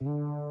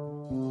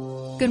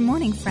Good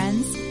morning,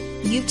 friends.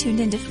 You've tuned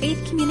into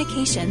Faith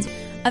Communications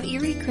of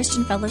Erie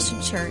Christian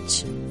Fellowship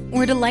Church.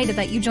 We're delighted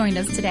that you joined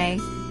us today.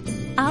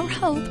 Our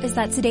hope is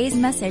that today's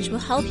message will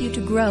help you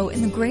to grow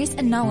in the grace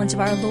and knowledge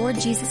of our Lord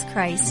Jesus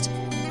Christ.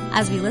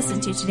 As we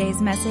listen to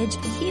today's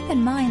message, keep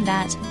in mind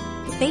that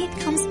faith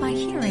comes by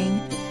hearing,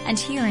 and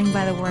hearing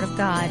by the Word of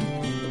God.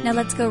 Now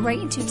let's go right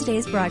into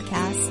today's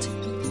broadcast.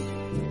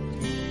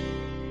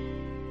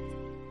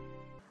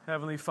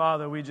 Heavenly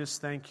Father, we just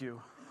thank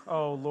you.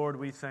 Oh, Lord,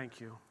 we thank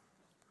you.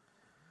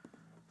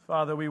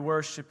 Father, we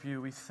worship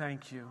you. We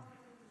thank you.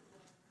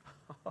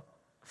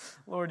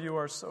 Lord, you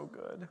are so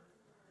good.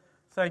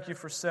 Thank you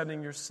for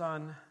sending your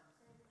Son.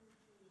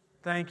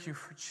 Thank you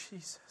for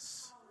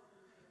Jesus.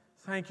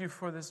 Thank you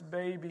for this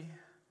baby.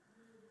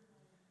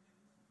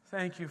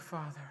 Thank you,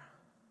 Father,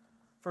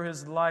 for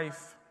his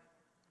life.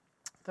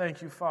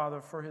 Thank you,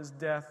 Father, for his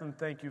death, and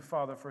thank you,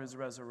 Father, for his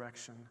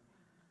resurrection.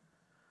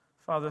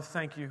 Father,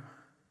 thank you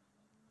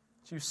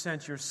that you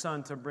sent your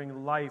Son to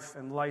bring life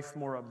and life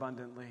more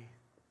abundantly.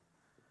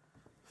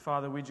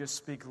 Father, we just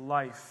speak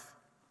life,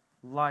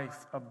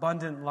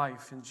 abundant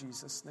life in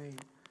Jesus' name.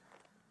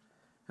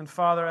 And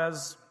Father,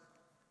 as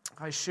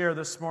I share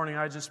this morning,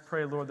 I just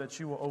pray, Lord, that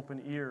you will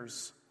open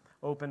ears,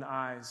 open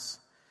eyes.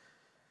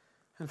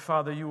 And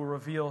Father, you will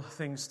reveal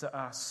things to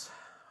us.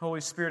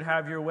 Holy Spirit,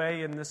 have your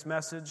way in this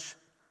message.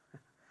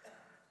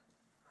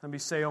 Let me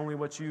say only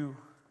what you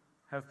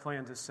have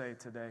planned to say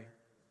today.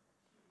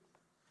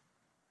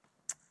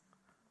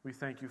 We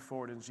thank you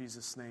for it in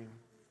Jesus' name.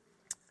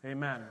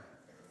 Amen.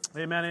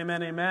 Amen,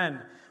 amen,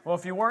 amen. Well,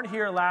 if you weren't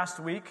here last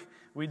week,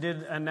 we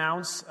did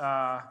announce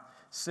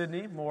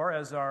Sydney Moore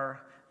as our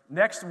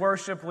next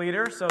worship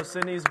leader. So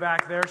Sydney's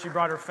back there. She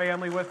brought her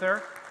family with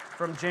her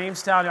from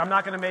Jamestown. I'm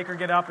not going to make her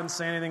get up and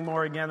say anything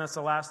more again. That's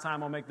the last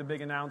time I'll make the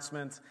big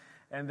announcement.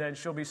 And then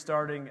she'll be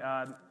starting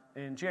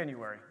in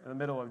January, in the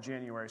middle of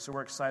January. So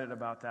we're excited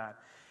about that.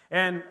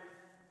 And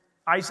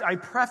I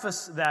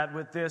preface that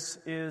with this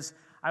is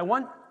I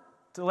want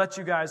to let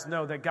you guys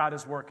know that God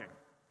is working.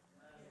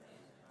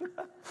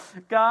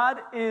 God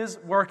is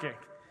working.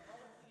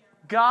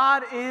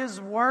 God is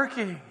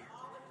working.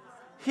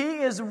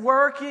 He is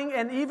working,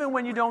 and even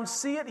when you don't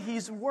see it,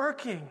 He's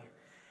working.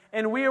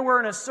 And we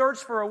were in a search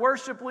for a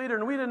worship leader,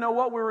 and we didn't know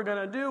what we were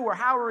going to do or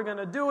how we were going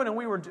to do it, and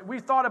we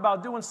thought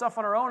about doing stuff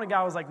on our own, and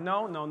God was like,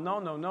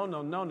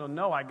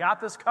 no, I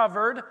got this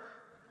covered.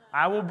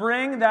 I will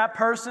bring that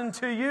person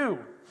to you.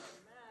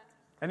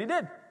 And He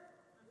did.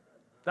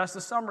 That's the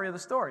summary of the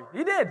story.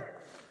 He did.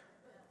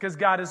 Because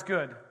God is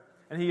good.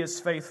 And He is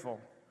faithful.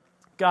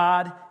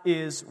 God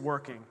is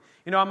working.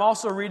 You know, I'm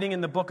also reading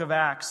in the book of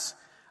Acts.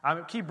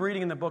 I keep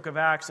reading in the book of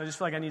Acts. I just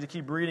feel like I need to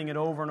keep reading it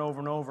over and over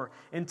and over.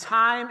 And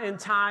time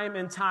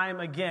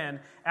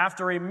again,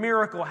 after a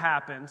miracle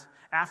happened,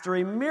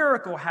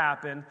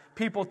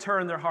 people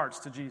turned their hearts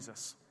to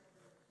Jesus.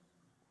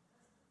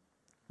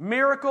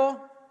 Miracle,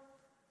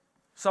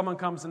 someone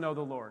comes to know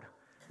the Lord.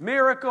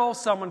 Miracle,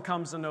 someone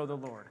comes to know the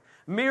Lord.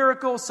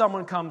 Miracle,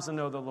 someone comes to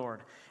know the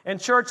Lord. And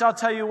church, I'll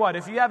tell you what,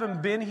 if you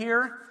haven't been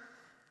here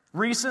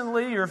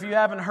recently or if you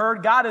haven't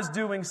heard, God is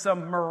doing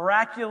some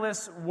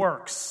miraculous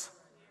works.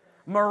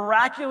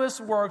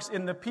 Miraculous works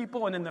in the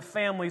people and in the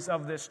families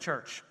of this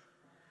church.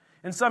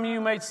 And some of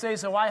you might say,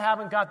 so I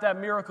haven't got that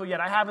miracle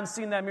yet. I haven't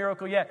seen that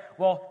miracle yet.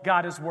 Well,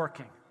 God is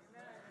working.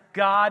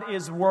 God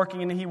is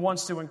working, and He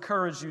wants to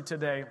encourage you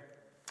today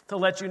to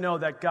let you know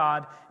that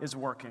God is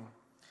working.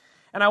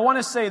 And I want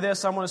to say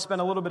this. I want to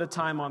spend a little bit of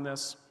time on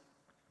this.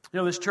 You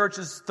know, this church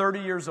is 30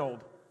 years old.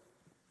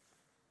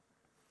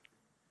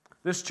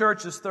 This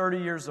church is 30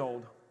 years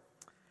old.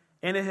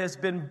 And it has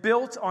been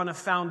built on a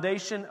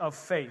foundation of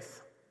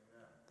faith.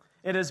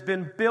 It has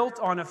been built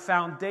on a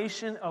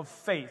foundation of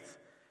faith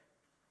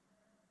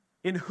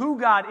in who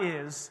God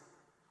is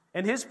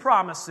and His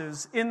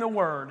promises in the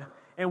Word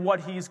and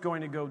what He's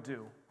going to go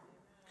do.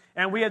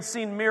 And we had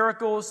seen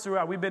miracles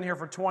throughout. We've been here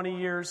for 20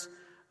 years.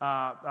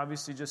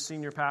 Obviously, just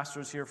senior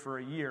pastors here for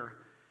a year.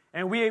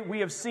 And we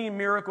have seen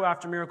miracle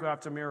after miracle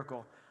after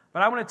miracle.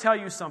 But I want to tell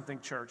you something,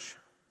 church.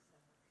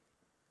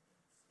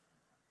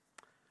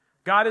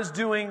 God is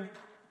doing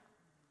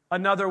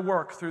another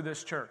work through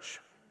this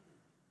church.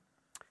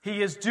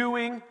 He is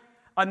doing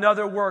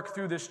another work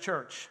through this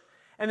church.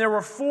 And there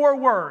were 4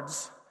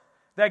 words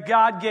that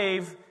God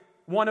gave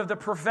one of the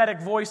prophetic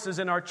voices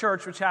in our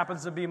church, which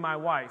happens to be my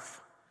wife.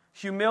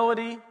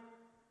 Humility,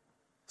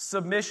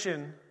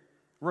 submission,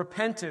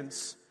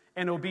 repentance,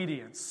 and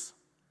obedience.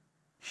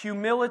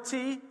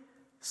 Humility,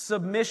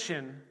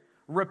 submission,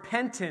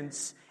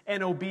 repentance,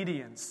 and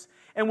obedience.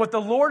 And what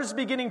the Lord is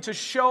beginning to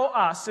show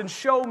us and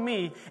show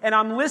me, and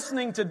I'm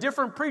listening to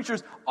different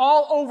preachers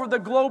all over the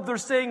globe, they're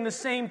saying the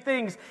same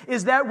things,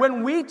 is that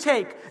when we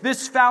take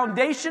this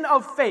foundation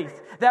of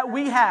faith that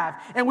we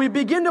have, and we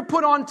begin to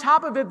put on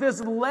top of it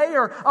this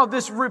layer of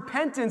this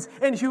repentance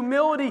and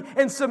humility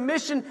and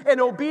submission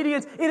and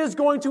obedience, it is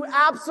going to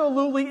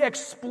absolutely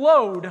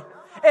explode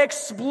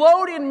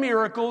explode in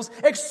miracles,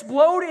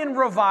 explode in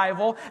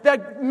revival,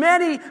 that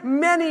many,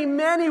 many,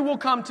 many will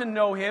come to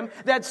know Him,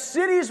 that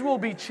cities will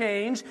be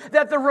changed,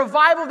 that the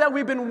revival that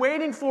we've been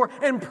waiting for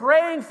and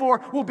praying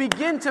for will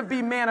begin to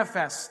be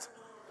manifest.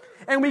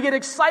 And we get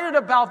excited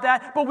about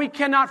that, but we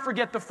cannot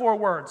forget the 4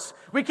 words.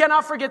 We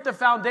cannot forget the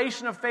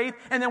foundation of faith,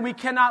 and then we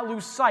cannot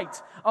lose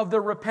sight of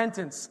the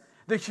repentance,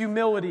 the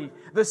humility,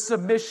 the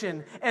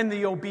submission, and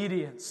the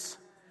obedience.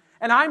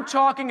 And I'm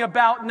talking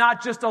about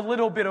not just a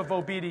little bit of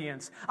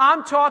obedience.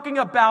 I'm talking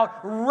about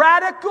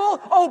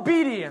radical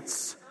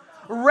obedience.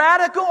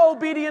 Radical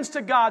obedience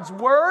to God's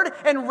word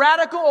and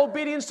radical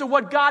obedience to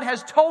what God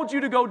has told you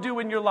to go do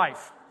in your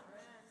life.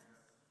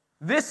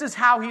 This is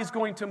how He's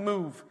going to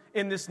move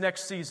in this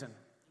next season.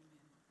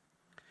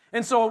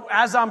 And so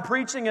as I'm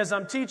preaching, as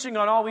I'm teaching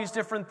on all these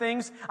different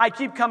things, I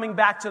keep coming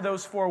back to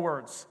those 4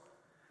 words.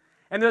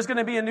 And there's going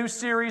to be a new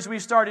series we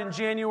start in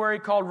January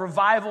called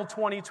Revival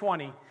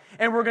 2020.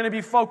 And we're going to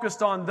be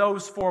focused on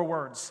those 4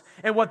 words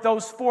and what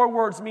those 4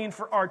 words mean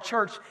for our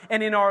church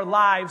and in our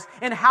lives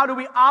and how do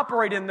we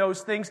operate in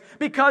those things,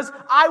 because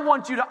I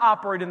want you to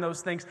operate in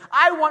those things.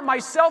 I want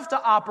myself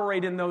to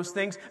operate in those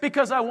things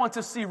because I want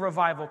to see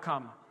revival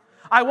come.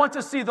 I want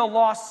to see the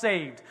lost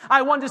saved.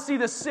 I want to see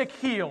the sick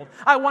healed.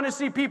 I want to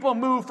see people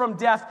move from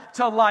death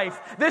to life.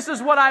 This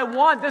is what I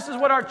want. This is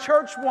what our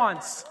church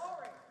wants.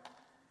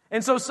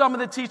 And so some of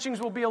the teachings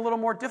will be a little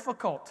more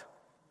difficult.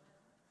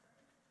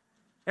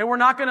 And we're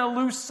not going to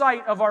lose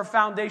sight of our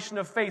foundation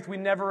of faith. We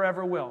never,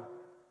 ever will.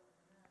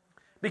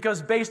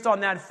 Because based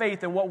on that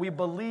faith and what we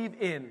believe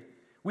in,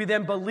 we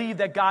then believe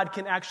that God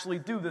can actually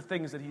do the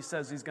things that He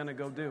says He's going to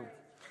go do.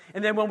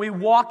 And then when we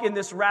walk in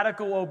this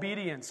radical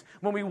obedience,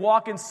 when we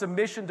walk in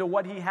submission to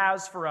what He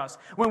has for us,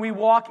 when we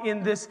walk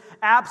in this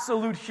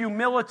absolute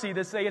humility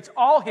to say it's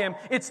all Him,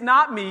 it's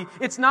not me,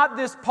 it's not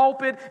this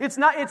pulpit, it's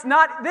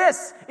not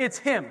this, it's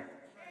Him.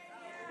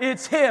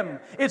 It's Him.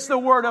 It's the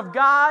Word of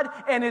God,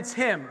 and it's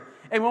Him.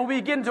 And when we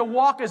begin to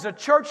walk as a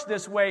church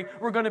this way,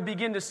 we're going to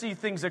begin to see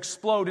things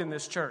explode in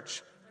this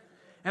church.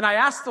 And I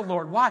asked the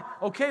Lord, why?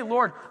 Okay,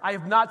 Lord, I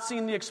have not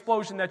seen the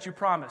explosion that you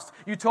promised.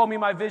 You told me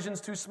my vision's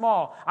too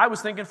small. I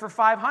was thinking for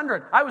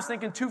 500. I was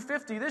thinking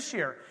 250 this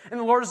year. And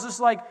the Lord is just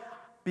like,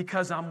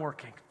 because I'm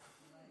working.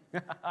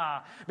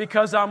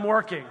 Because I'm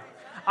working.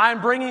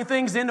 I'm bringing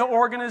things into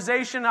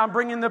organization. I'm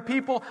bringing the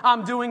people.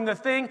 I'm doing the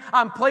thing.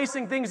 I'm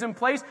placing things in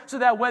place so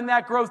that when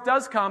that growth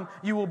does come,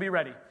 you will be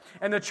ready.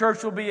 And the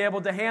church will be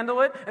able to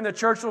handle it, and the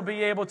church will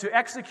be able to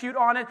execute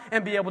on it,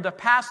 and be able to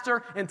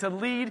pastor, and to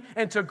lead,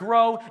 and to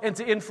grow, and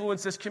to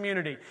influence this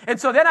community. And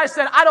so then I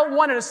said, I don't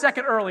want it a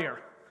second earlier.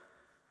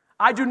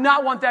 I do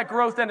not want that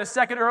growth then a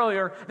second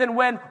earlier than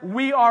when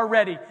we are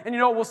ready. And you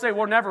know what we'll say?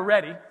 We're never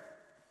ready.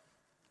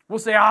 We'll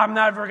say, I'm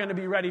never going to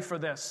be ready for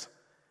this.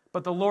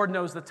 But the Lord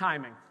knows the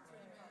timing.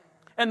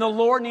 And the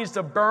Lord needs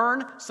to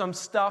burn some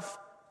stuff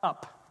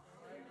up.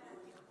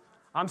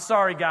 I'm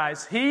sorry,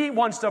 guys. He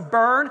wants to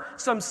burn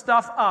some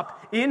stuff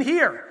up in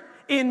here,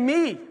 in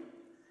me,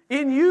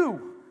 in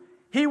you.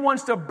 He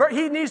needs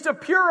to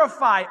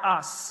purify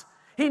us.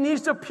 He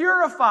needs to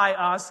purify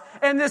us.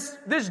 And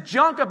this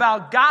junk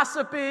about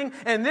gossiping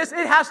and this,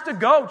 it has to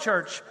go,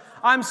 church.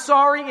 I'm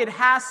sorry, it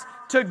has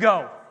to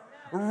go.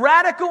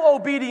 Radical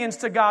obedience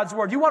to God's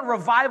word. You want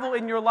revival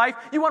in your life?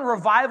 You want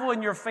revival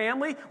in your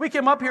family? We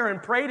came up here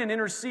and prayed and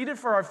interceded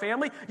for our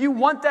family. You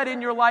want that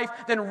in your life?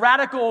 Then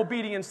radical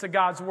obedience to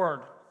God's word.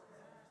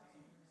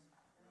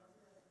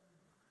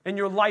 And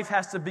your life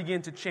has to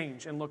begin to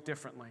change and look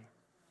differently.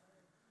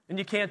 And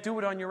you can't do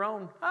it on your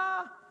own.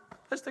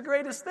 That's the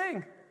greatest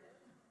thing.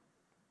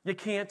 You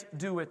can't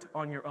do it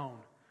on your own.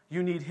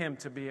 You need Him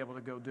to be able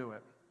to go do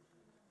it.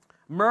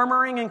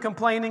 Murmuring and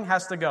complaining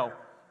has to go.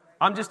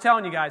 I'm just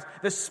telling you guys,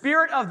 the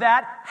spirit of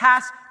that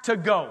has to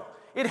go.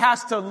 It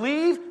has to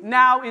leave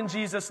now in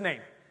Jesus'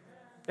 name.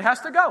 It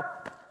has to go.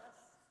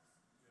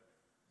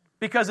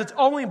 Because it's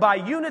only by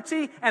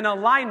unity and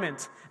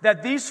alignment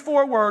that these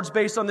 4 words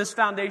based on this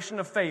foundation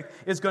of faith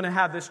is going to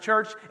have this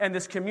church and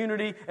this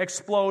community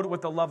explode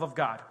with the love of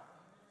God.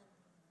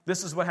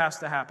 This is what has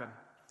to happen.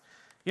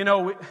 You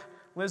know,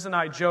 Liz and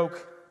I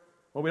joke.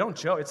 Well, we don't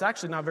joke. It's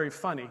actually not very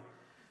funny.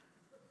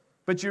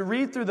 But you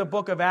read through the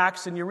book of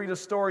Acts and you read a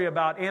story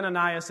about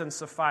Ananias and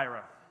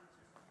Sapphira.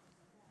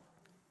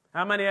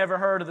 How many ever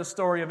heard of the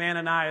story of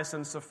Ananias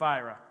and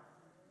Sapphira?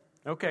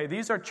 Okay,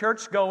 these are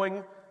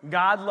church-going,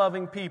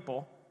 God-loving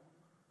people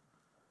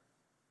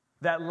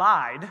that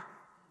lied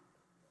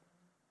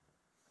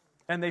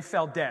and they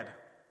fell dead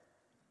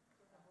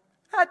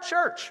at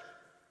church.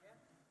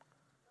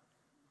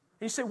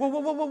 And you say,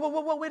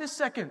 whoa, wait a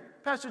second.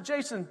 Pastor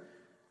Jason,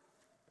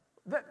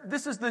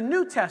 this is the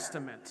New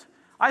Testament.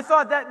 I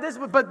thought that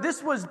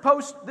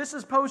this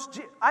is post,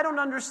 I don't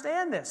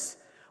understand this.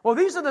 Well,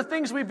 these are the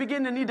things we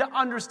begin to need to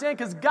understand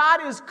because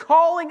God is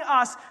calling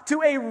us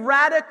to a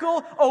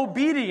radical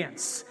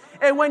obedience.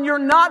 And when you're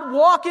not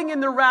walking in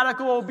the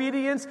radical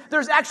obedience,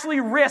 there's actually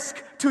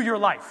risk to your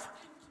life.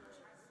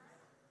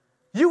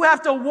 You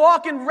have to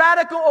walk in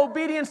radical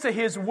obedience to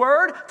His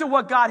Word, to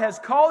what God has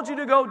called you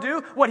to go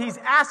do, what He's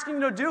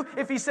asking you to do.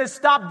 If He says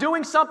stop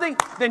doing something,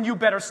 then you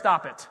better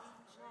stop it.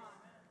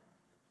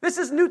 This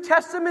is New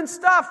Testament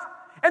stuff.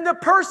 And the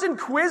person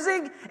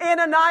quizzing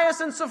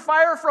Ananias and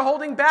Sapphira for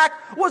holding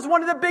back was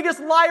one of the biggest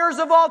liars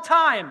of all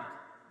time.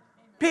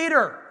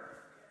 Peter.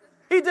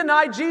 He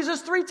denied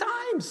Jesus 3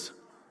 times.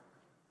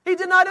 He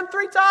denied Him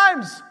 3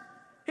 times.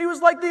 He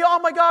was like oh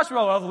my gosh,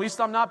 well, at least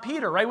I'm not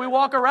Peter, right? We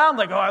walk around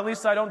like, at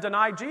least I don't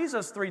deny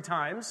Jesus 3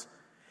 times.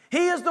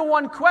 He is the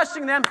one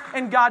questioning them,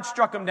 and God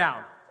struck him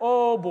down.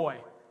 Oh boy.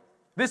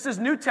 This is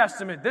New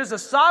Testament. There's a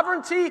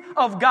sovereignty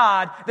of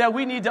God that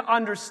we need to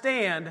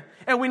understand,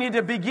 and we need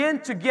to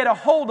begin to get a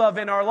hold of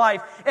in our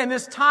life. And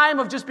this time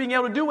of just being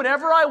able to do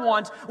whatever I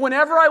want,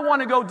 whenever I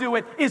want to go do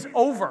it, is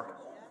over.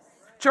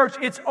 Church,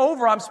 it's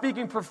over. I'm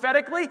speaking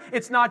prophetically.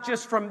 It's not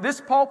just from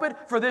this pulpit,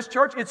 for this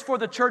church. It's for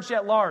the church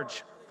at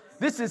large.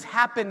 This is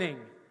happening.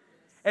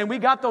 And we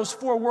got those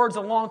 4 words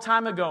a long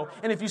time ago.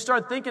 And if you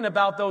start thinking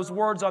about those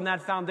words on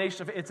that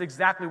foundation, it's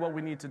exactly what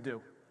we need to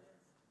do.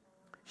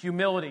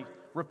 Humility,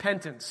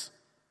 repentance,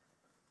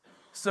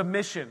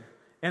 submission,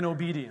 and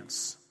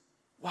obedience.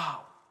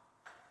 Wow.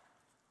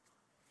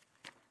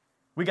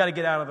 We got to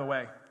get out of the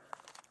way.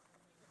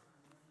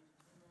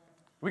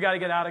 We got to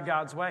get out of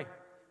God's way.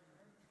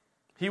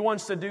 He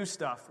wants to do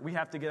stuff. We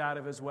have to get out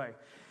of His way.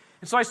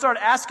 And so I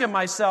started asking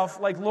myself,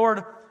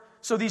 Lord,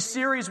 so these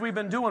series we've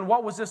been doing,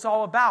 what was this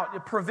all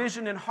about?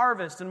 Provision and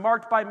harvest and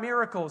marked by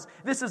miracles.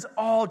 This is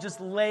all just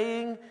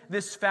laying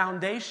this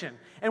foundation.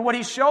 And what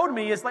He showed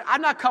me is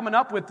I'm not coming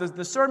up with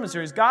the sermon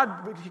series.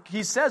 God,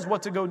 He says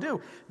what to go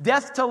do.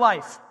 Death to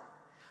life,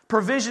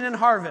 provision and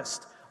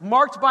harvest,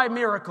 marked by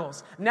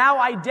miracles, now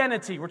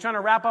identity. We're trying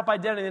to wrap up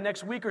identity the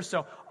next week or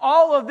so.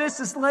 All of this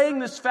is laying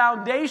this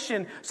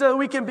foundation so that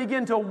we can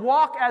begin to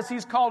walk as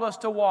He's called us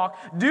to walk,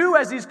 do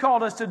as He's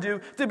called us to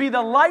do, to be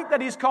the light that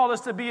He's called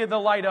us to be the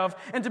light of,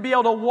 and to be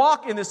able to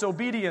walk in this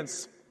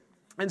obedience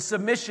and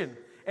submission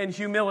and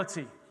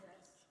humility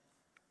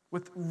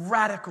with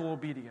radical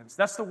obedience.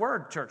 That's the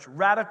word, church,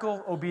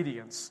 radical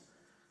obedience.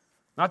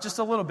 Not just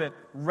a little bit,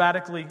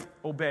 radically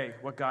obey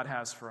what God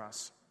has for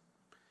us.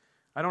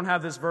 I don't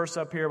have this verse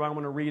up here, but I'm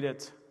going to read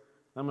it.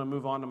 I'm going to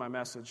move on to my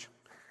message.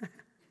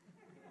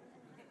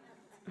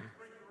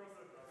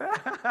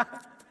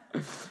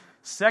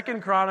 2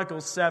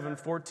 Chronicles 7,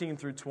 14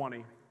 through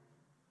 20.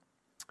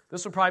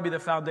 This will probably be the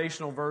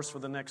foundational verse for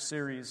the next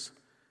series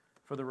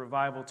for the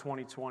Revival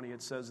 2020.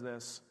 It says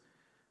this,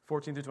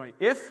 14 through 20.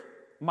 If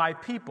my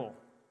people,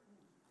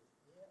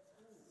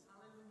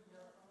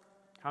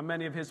 how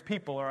many of His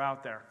people are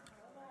out there?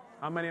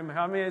 How many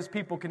of His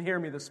people can hear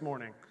me this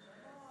morning?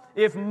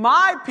 If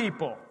my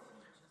people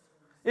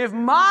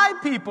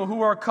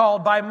who are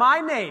called by my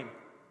name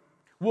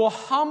will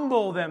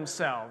humble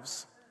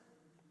themselves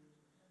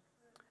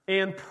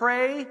and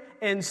pray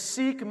and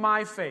seek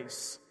my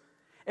face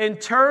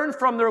and turn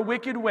from their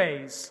wicked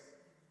ways,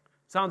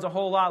 sounds a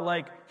whole lot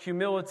like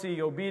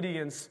humility,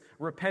 obedience,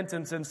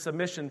 repentance, and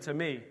submission to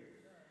me,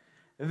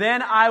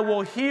 then I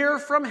will hear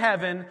from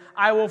heaven,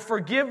 I will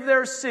forgive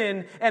their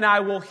sin, and I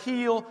will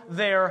heal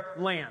their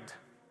land.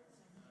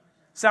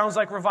 Sounds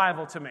like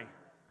revival to me.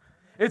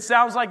 It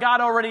sounds like God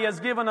already has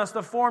given us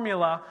the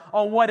formula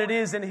on what it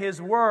is in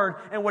His Word,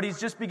 and what He's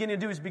just beginning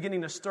to do is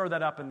beginning to stir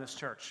that up in this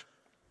church.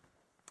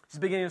 He's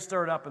beginning to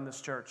stir it up in this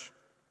church.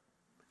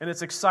 And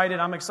it's excited.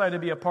 I'm excited to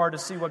be a part to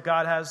see what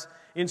God has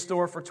in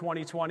store for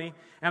 2020.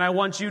 And I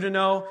want you to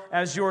know,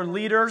 as your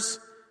leaders,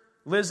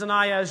 Liz and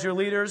I as your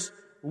leaders,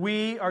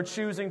 we are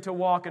choosing to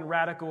walk in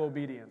radical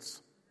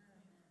obedience.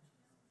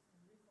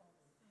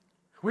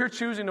 We're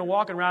choosing to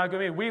walk in radical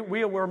obedience.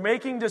 We're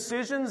making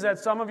decisions that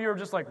some of you are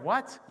just like,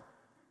 what?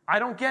 I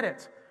don't get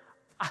it.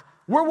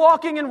 We're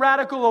walking in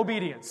radical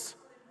obedience.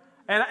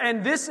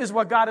 And this is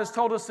what God has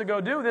told us to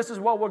go do. This is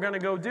what we're going to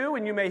go do.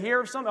 And you may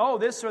hear of something,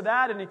 this or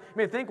that, and you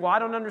may think, well, I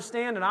don't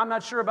understand, and I'm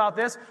not sure about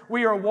this.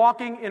 We are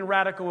walking in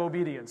radical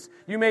obedience.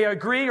 You may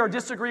agree or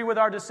disagree with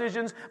our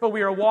decisions, but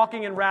we are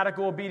walking in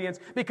radical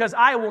obedience, because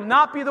I will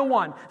not be the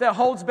one that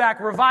holds back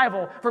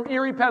revival from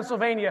Erie,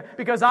 Pennsylvania,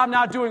 because I'm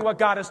not doing what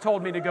God has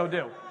told me to go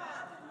do.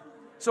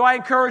 So I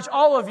encourage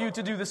all of you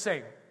to do the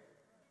same.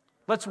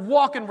 Let's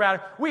walk in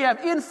radical. We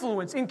have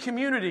influence in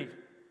community.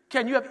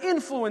 Ken, you have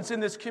influence in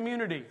this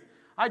community.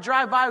 I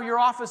drive by your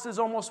offices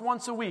almost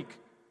once a week.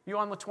 You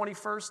on the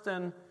 21st,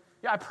 and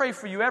I pray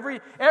for you every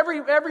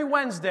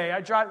Wednesday.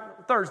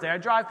 Thursday, I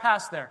drive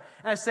past there,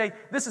 and I say,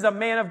 this is a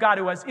man of God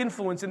who has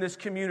influence in this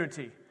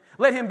community.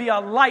 Let him be a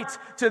light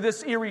to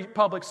this Erie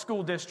Public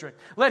School District.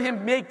 Let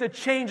him make the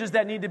changes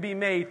that need to be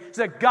made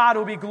so that God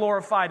will be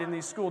glorified in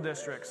these school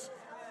districts.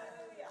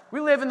 We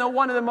live in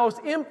one of the most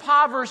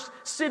impoverished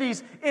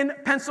cities in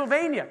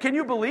Pennsylvania. Can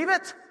you believe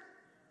it?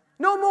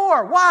 No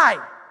more. Why?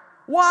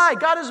 Why?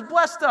 God has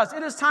blessed us.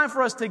 It is time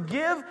for us to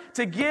give,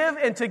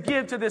 and to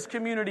give to this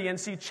community and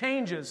see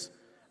changes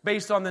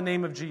based on the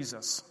name of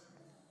Jesus.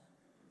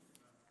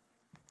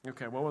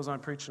 Okay, what was I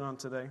preaching on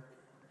today?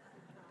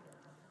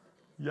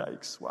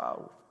 Yikes,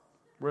 wow.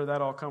 Where did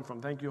that all come from?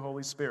 Thank you,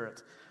 Holy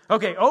Spirit.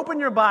 Okay, open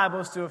your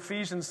Bibles to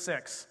Ephesians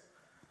 6.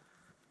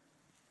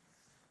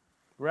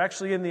 We're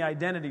actually in the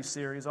identity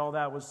series. All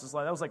that was just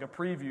that was like a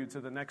preview to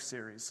the next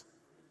series.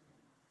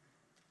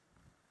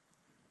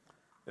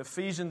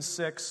 Ephesians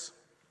 6,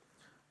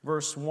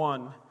 verse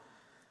 1.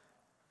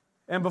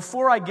 And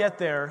before I get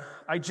there,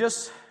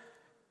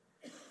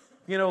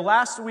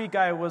 last week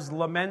I was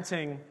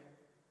lamenting,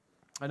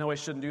 I know I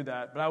shouldn't do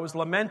that, but I was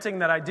lamenting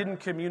that I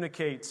didn't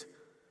communicate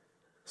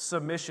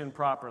submission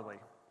properly.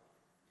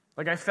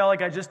 Like I felt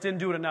like I just didn't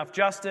do it enough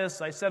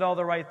justice. I said all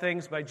the right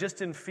things, but I just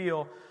didn't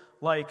feel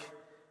like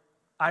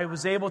I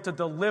was able to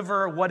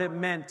deliver what it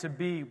meant to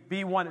be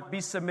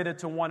submitted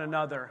to one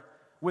another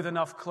with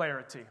enough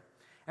clarity.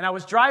 And I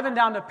was driving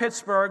down to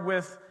Pittsburgh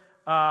with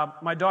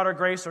my daughter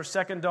Grace, our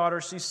second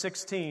daughter. She's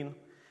 16.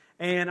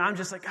 And I'm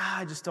just like,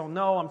 I just don't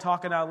know. I'm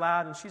talking out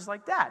loud. And she's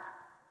like, Dad,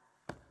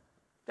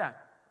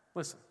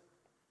 listen.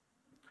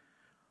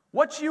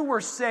 What you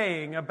were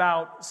saying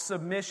about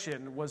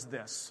submission was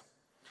this.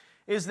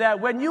 Is that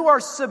when you are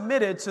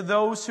submitted to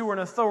those who are in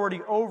authority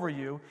over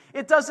you,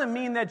 it doesn't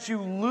mean that you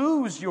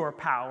lose your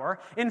power.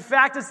 In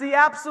fact, it's the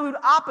absolute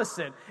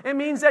opposite. It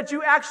means that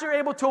you actually are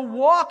able to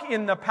walk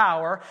in the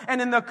power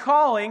and in the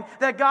calling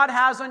that God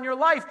has on your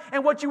life.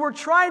 And what you were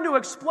trying to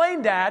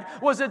explain, Dad,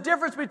 was the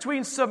difference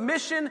between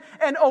submission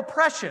and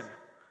oppression.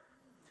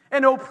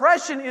 And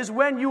oppression is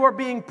when you are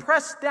being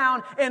pressed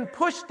down and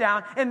pushed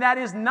down, and that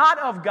is not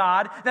of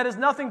God, that has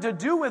nothing to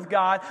do with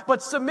God,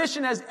 but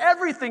submission has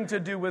everything to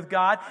do with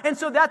God. And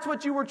so that's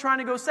what you were trying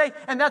to go say,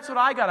 and that's what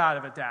I got out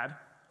of it, Dad.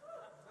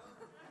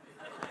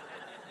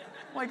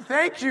 Like,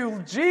 thank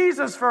you,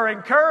 Jesus, for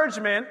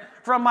encouragement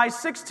from my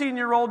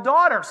 16-year-old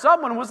daughter.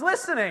 Someone was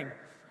listening.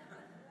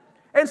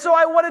 And so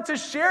I wanted to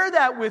share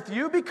that with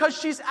you because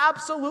she's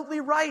absolutely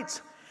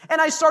right. And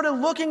I started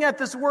looking at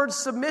this word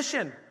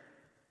submission.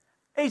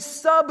 A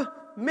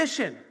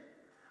submission.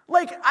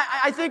 Like,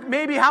 I think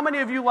maybe how many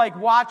of you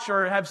watch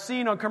or have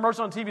seen on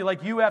commercial on TV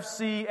like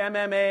UFC,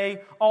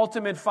 MMA,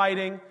 Ultimate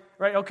Fighting,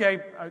 right?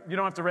 Okay, you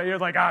don't have to, you're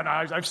like, no,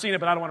 I've seen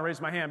it, but I don't want to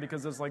raise my hand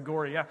because it's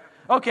gory, yeah.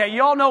 Okay,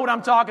 you all know what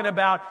I'm talking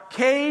about.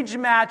 Cage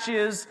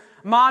matches,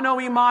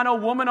 mano-a-mano,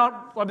 woman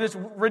on, this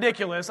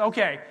ridiculous.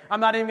 Okay, I'm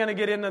not even going to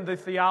get into the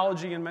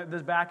theology and the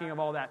backing of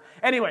all that.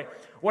 Anyway,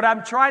 what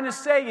I'm trying to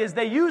say is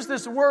they use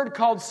this word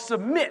called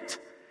submit.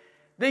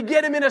 They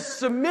get him in a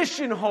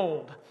submission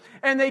hold.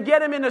 And they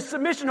get him in a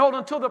submission hold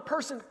until the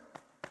person,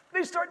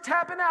 they start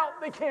tapping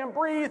out. They can't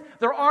breathe.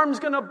 Their arm's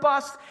going to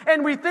bust.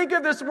 And we think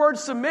of this word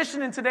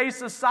submission in today's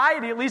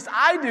society, at least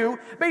I do,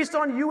 based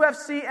on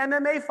UFC,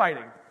 MMA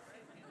fighting.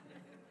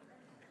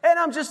 And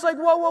I'm just like,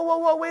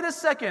 whoa, wait a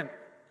second.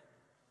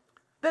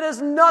 That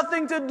has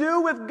nothing to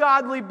do with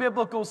godly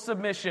biblical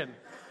submission.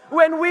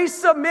 When we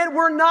submit,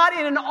 we're not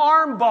in an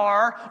arm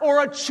bar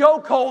or a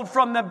chokehold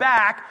from the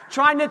back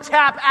trying to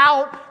tap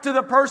out to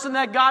the person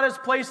that God has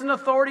placed in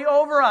authority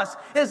over us.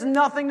 It has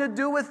nothing to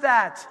do with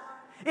that.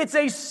 It's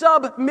a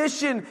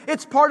submission.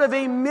 It's part of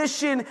a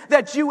mission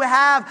that you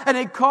have and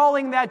a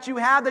calling that you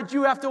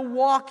have to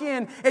walk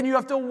in and you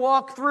have to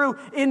walk through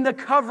in the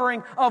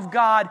covering of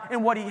God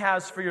and what He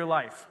has for your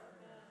life.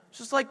 It's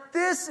just like,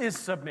 this is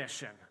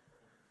submission.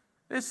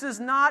 This is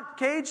not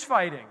cage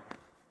fighting.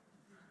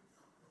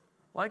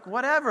 Like,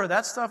 whatever,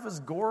 that stuff is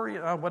gory,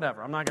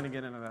 whatever. I'm not going to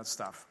get into that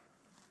stuff.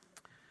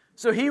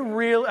 So she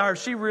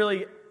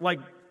really,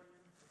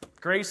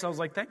 Grace, I was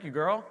like, thank you,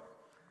 girl.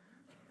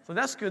 So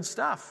that's good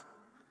stuff.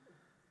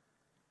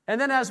 And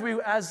then as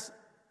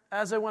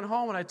I went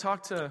home and I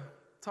talked to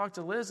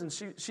Liz, and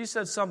she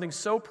said something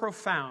so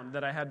profound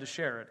that I had to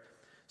share it.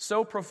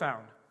 So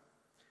profound.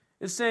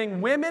 It's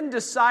saying women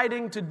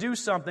deciding to do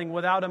something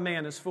without a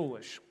man is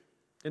foolish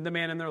in the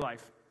man in their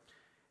life.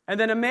 And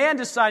then a man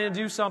deciding to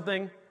do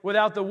something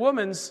without the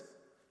woman's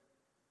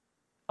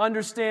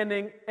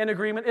understanding and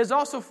agreement is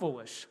also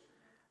foolish.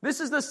 This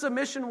is the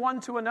submission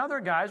one to another,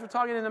 guys. We're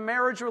talking in a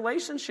marriage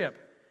relationship.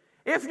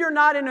 If you're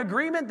not in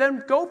agreement,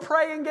 then go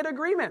pray and get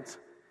agreement.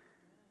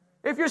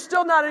 If you're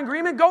still not in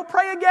agreement, go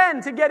pray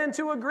again to get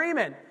into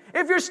agreement.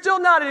 If you're still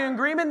not in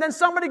agreement, then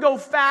somebody go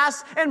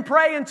fast and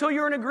pray until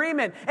you're in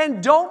agreement.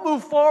 And don't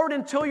move forward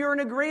until you're in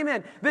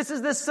agreement. This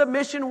is the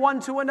submission one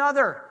to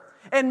another.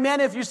 And men,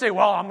 if you say,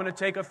 well, I'm going to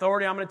take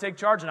authority, I'm going to take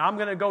charge, and I'm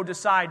going to go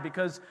decide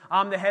because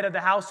I'm the head of the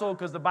household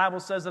because the Bible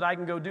says that I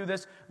can go do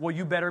this, well,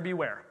 you better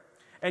beware.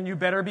 And you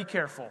better be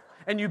careful.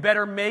 And you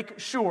better make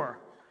sure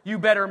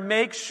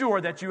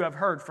that you have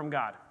heard from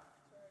God.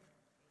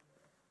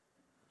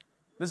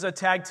 This is a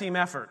tag team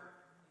effort,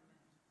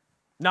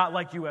 not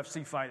like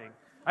UFC fighting.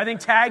 I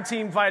think tag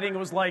team fighting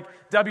was like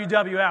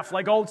WWF,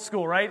 like old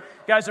school, right?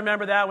 You guys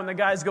remember that when the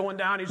guy's going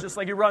down, he's just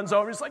like, he runs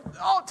over, he's like,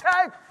 oh,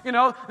 tag!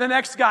 The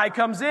next guy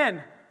comes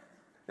in.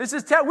 This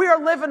is tag. We're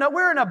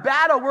in a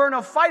battle, we're in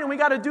a fight, and we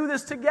got to do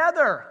this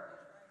together.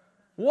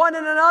 One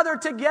and another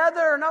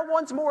together. Not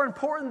one's more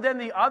important than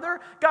the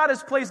other. God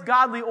has placed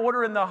godly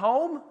order in the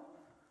home.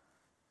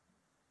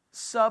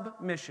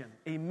 Submission,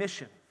 a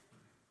mission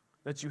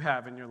that you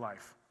have in your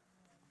life.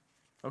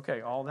 Okay,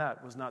 all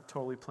that was not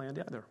totally planned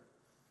either.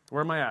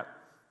 Where am I at?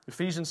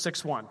 Ephesians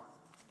 6:1.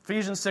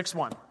 Ephesians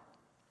 6:1.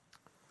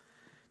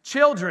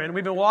 Children,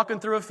 we've been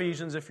walking through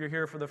Ephesians, if you're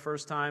here for the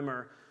first time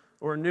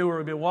or newer,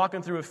 we've been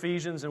walking through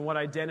Ephesians and what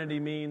identity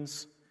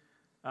means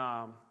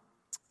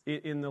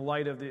in the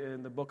light of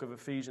in the book of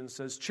Ephesians. It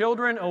says,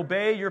 children,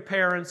 obey your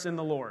parents in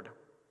the Lord.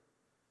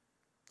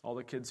 All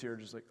the kids here are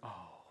just like,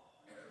 oh.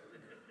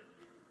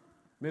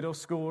 Middle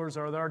schoolers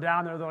they're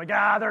down there, they're like,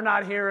 they're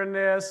not hearing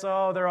this.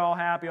 Oh, they're all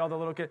happy, all the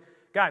little kids.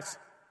 Guys,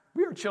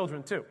 we are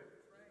children too.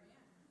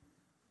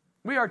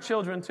 We are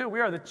children too.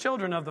 We are the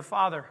children of the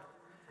Father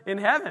in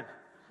heaven.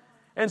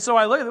 And so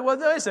I look at what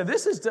they said.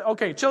 This is,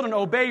 okay, children,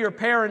 obey your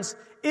parents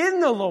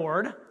in the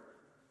Lord,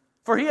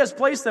 for he has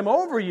placed them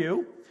over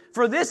you.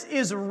 For this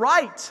is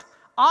right.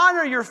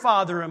 Honor your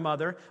father and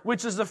mother,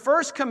 which is the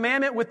first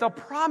commandment with a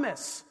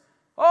promise.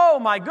 Oh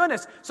my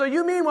goodness. So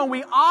you mean when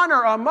we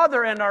honor our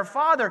mother and our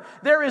father,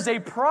 there is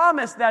a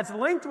promise that's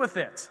linked with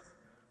it?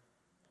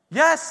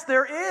 Yes,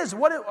 there is.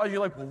 You're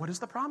like, well, what is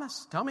the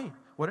promise? Tell me.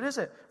 What is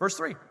it? Verse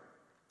 3.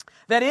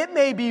 That it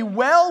may be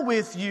well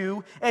with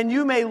you and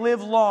you may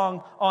live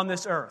long on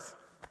this earth.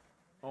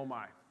 Oh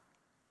my.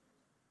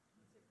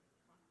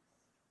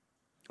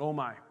 Oh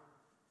my.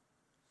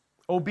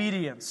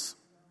 Obedience.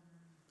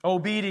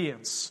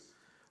 Obedience.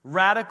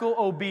 Radical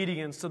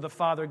obedience to the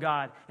Father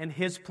God and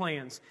His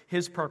plans,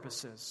 His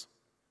purposes.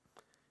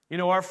 You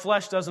know, our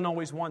flesh doesn't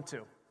always want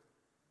to.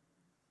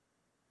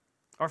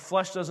 Our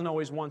flesh doesn't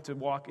always want to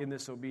walk in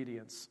this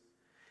obedience.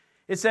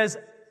 It says,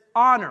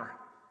 honor.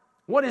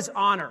 What is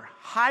honor?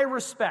 High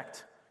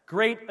respect,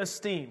 great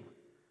esteem.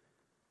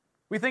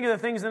 We think of the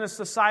things in a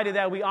society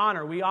that we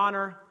honor. We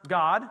honor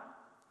God.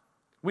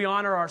 We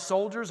honor our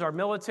soldiers, our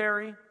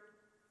military.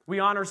 We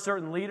honor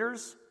certain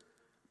leaders.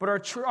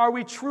 But are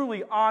we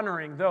truly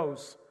honoring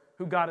those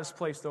who God has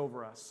placed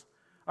over us?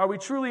 Are we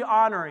truly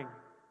honoring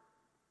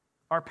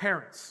our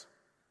parents?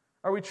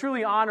 Are we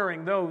truly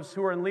honoring those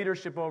who are in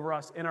leadership over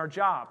us in our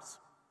jobs,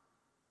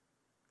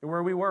 and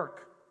where we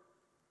work,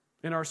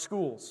 in our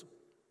schools?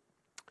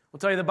 I'll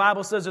tell you, the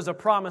Bible says there's a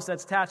promise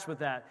that's attached with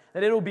that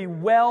it'll be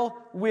well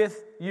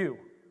with you.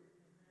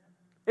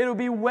 It'll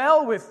be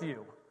well with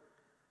you.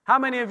 How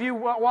many of you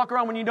walk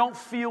around when you don't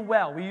feel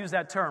well? We use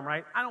that term,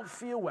 right? I don't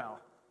feel well.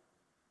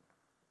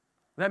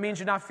 That means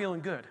you're not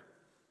feeling good.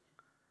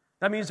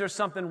 That means there's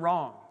something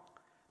wrong.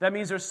 That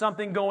means there's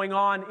something going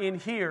on in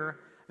here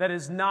that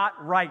is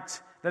not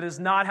right. That is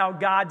not how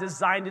God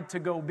designed it to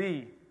go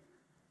be.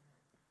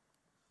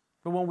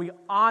 But when we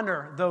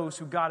honor those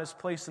who God has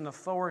placed in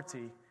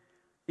authority,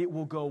 it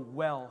will go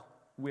well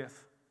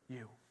with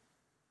you.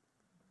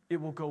 It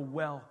will go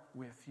well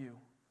with you.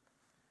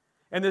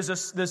 And there's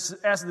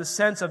this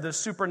sense of this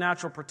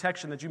supernatural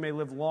protection that you may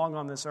live long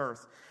on this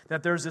earth.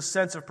 That there's this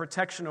sense of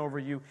protection over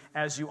you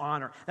as you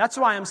honor. That's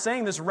why I'm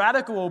saying this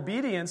radical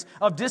obedience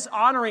of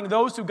dishonoring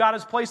those who God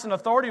has placed in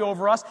authority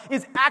over us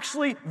is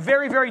actually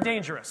very, very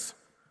dangerous.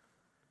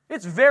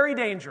 It's very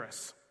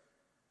dangerous.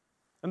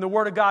 And the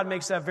Word of God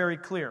makes that very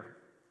clear.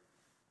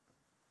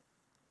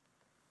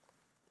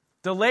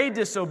 Delayed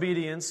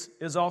disobedience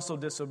is also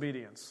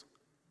disobedience.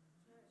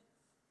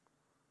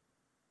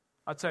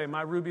 I'll tell you,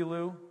 my Ruby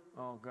Lou,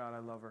 oh God, I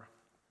love her.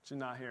 She's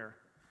not here.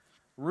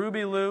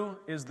 Ruby Lou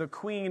is the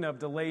queen of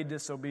delayed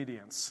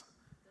disobedience.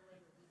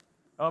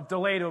 Of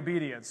delayed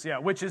obedience, yeah,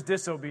 which is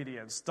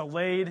disobedience.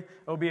 Delayed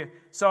obedience.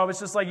 So it's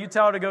just like you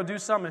tell her to go do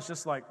something, it's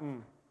just like,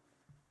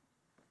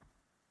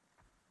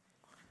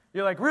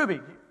 You're like, Ruby,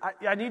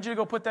 I need you to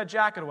go put that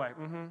jacket away.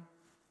 Mm-hmm.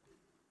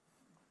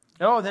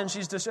 Oh, then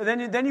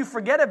then you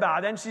forget about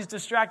it. Then she's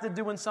distracted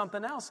doing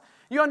something else.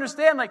 You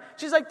understand? Like,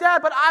 she's like,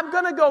 Dad, but I'm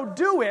going to go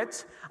do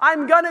it.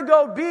 I'm going to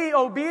go be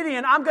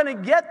obedient. I'm going to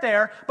get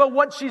there. But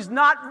what she's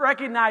not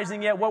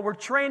recognizing yet, what we're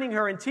training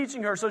her and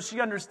teaching her so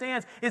she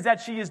understands, is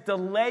that she is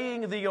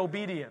delaying the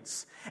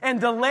obedience.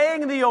 And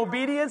delaying the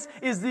obedience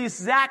is the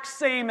exact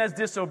same as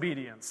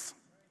disobedience.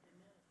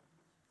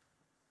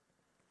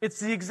 It's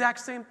the exact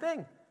same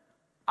thing.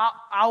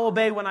 I'll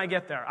obey when I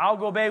get there.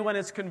 I'll obey when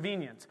it's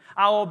convenient.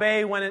 I'll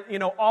obey when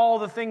all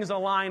the things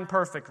align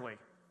perfectly.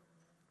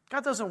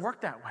 God doesn't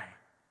work that way.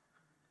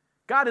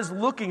 God is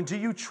looking, do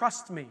you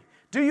trust me?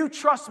 Do you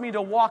trust me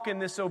to walk in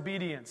this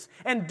obedience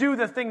and do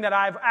the thing that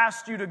I've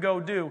asked you to go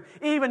do,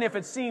 even if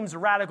it seems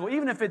radical,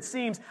 even if it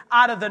seems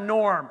out of the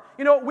norm?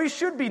 We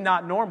should be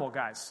not normal,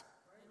 guys.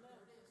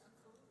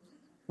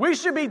 We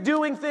should be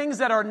doing things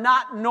that are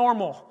not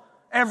normal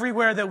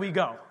everywhere that we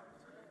go.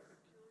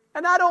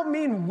 And I don't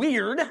mean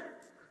weird.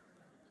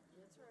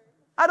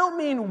 I don't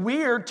mean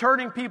weird,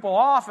 turning people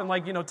off and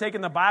taking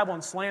the Bible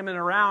and slamming it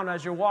around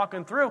as you're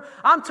walking through.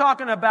 I'm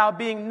talking about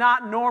being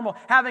not normal,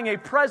 having a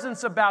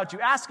presence about you,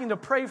 asking to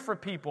pray for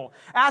people,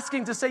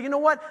 asking to say, you know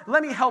what,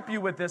 let me help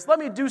you with this. Let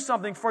me do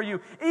something for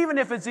you, even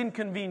if it's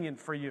inconvenient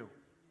for you.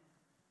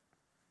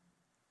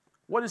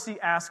 What is He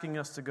asking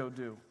us to go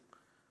do?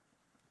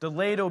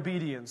 Delayed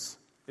obedience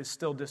is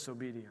still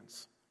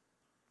disobedience.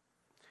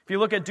 If you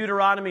look at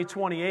Deuteronomy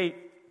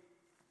 28,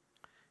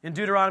 in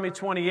Deuteronomy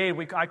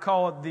 28, I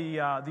call it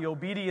the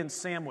obedience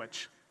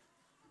sandwich.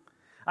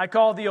 I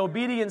call it the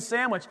obedience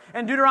sandwich.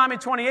 And Deuteronomy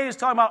 28 is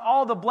talking about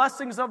all the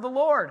blessings of the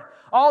Lord.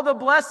 All the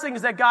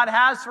blessings that God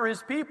has for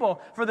His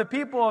people, for the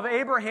people of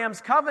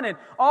Abraham's covenant.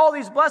 All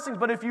these blessings.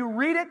 But if you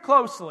read it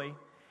closely,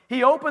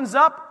 He opens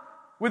up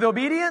with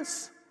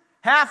obedience.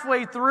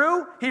 Halfway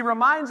through, He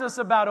reminds us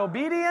about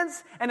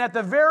obedience. And at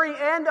the very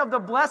end of the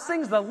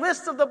blessings, the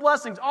list of the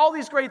blessings, all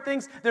these great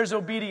things, there's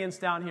obedience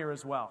down here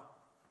as well.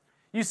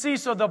 You see,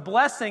 so the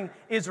blessing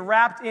is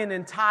wrapped in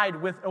and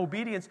tied with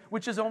obedience,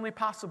 which is only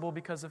possible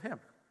because of Him.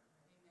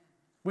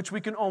 Which we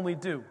can only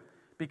do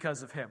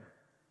because of Him.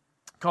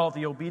 Call it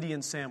the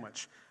obedience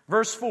sandwich.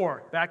 Verse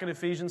 4, back in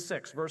Ephesians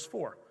 6, verse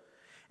 4.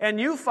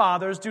 And you,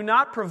 fathers, do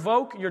not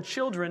provoke your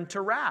children to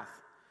wrath,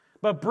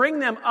 but bring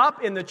them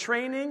up in the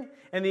training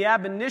and the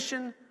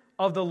admonition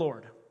of the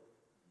Lord.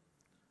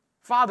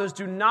 Fathers,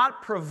 do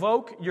not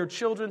provoke your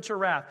children to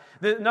wrath.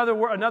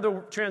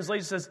 Another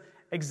translation says,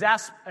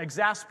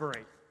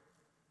 exasperate.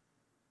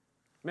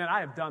 Man,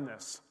 I have done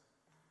this.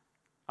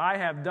 I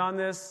have done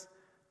this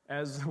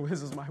as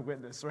Liz is my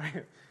witness,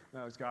 right?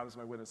 No, as God is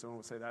my witness, I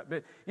won't say that.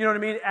 But you know what I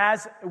mean?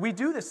 As we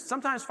do this,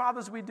 sometimes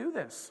fathers, we do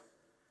this.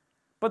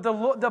 But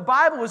the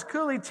Bible is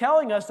clearly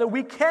telling us that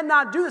we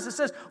cannot do this. It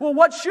says, well,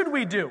 what should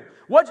we do?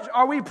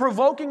 Are we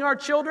provoking our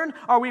children?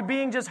 Are we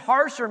being just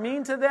harsh or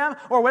mean to them?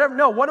 Or whatever?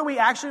 No, what do we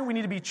actually? We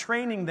need to be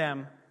training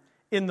them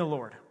in the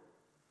Lord.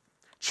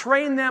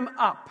 Train them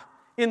up.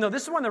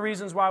 This is one of the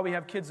reasons why we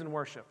have kids in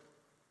worship.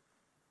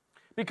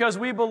 Because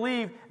we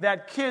believe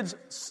that kids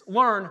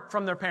learn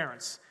from their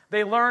parents.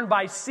 They learn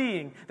by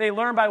seeing. They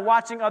learn by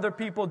watching other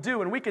people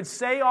do. And we can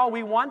say all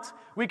we want.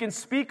 We can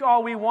speak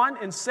all we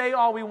want and say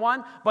all we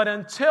want. But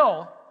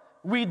until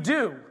we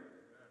do,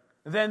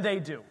 then they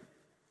do.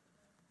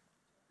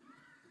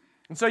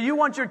 And so you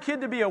want your kid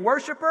to be a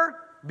worshiper?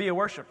 Be a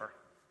worshiper.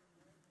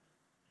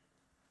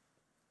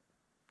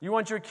 You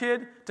want your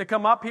kid to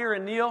come up here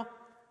and kneel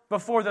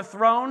before the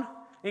throne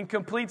in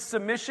complete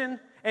submission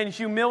and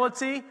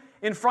humility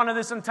in front of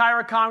this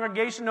entire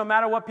congregation, no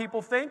matter what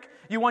people think?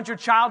 You want your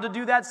child to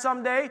do that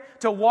someday,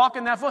 to walk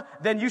in that foot?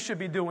 Then you should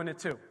be doing it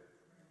too.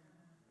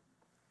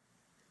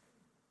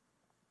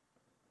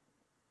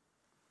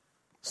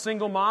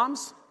 Single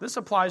moms, this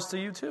applies to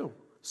you too.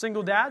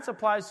 Single dads,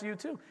 applies to you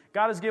too.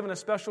 God has given a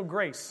special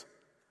grace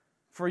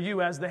for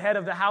you as the head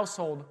of the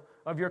household,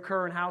 of your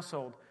current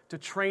household, to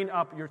train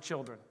up your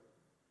children.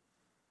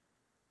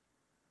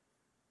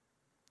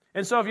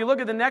 And so if you look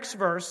at the next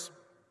verse,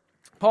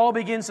 Paul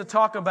begins to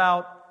talk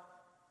about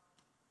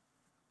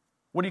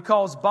what he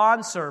calls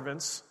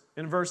bondservants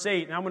in verse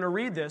 8. And I'm going to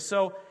read this.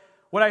 So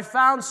what I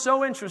found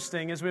so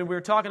interesting is when we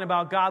were talking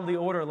about godly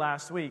order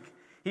last week.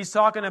 He's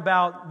talking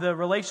about the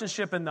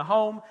relationship in the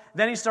home.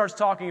 Then he starts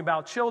talking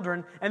about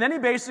children. And then he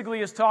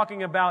basically is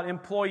talking about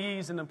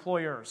employees and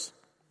employers.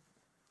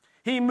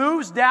 He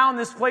moves down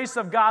this place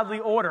of godly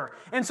order.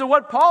 And so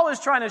what Paul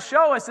is trying to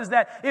show us is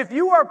that if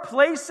you are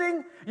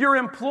placing your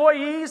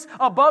employees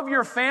above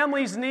your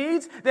family's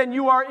needs, then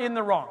you are in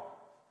the wrong.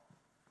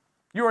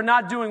 You are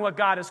not doing what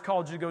God has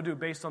called you to go do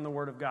based on the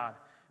Word of God,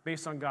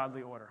 based on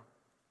godly order.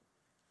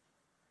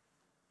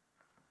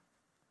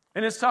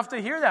 And it's tough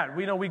to hear that.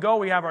 We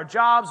have our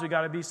jobs, we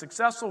got to be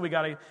successful, we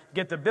got to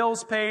get the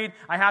bills paid,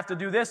 I have to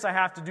do this, I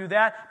have to do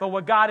that. But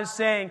what God is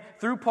saying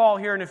through Paul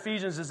here in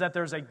Ephesians is that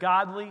there's a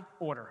godly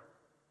order.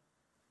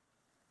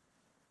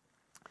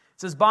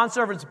 It says,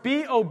 bondservants,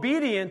 be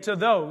obedient to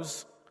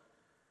those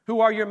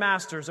who are your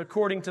masters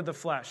according to the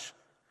flesh,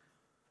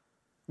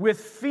 with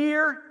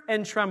fear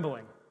and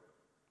trembling.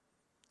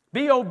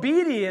 Be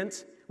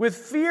obedient with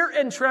fear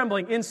and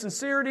trembling in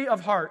sincerity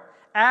of heart,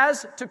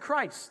 as to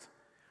Christ.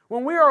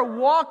 When we are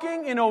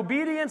walking in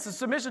obedience and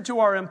submission to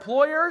our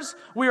employers,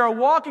 we are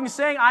walking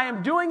saying, I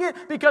am doing it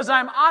because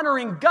I'm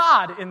honoring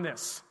God in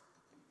this.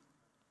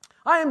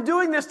 I am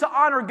doing this to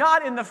honor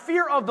God in the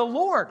fear of the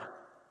Lord.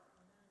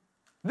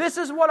 This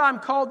is what I'm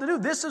called to do.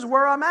 This is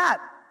where I'm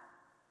at.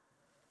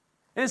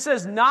 And it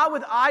says, not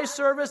with eye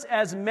service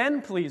as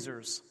men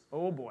pleasers.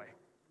 Oh boy.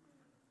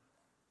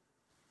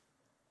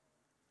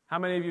 How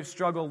many of you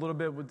struggle a little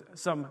bit with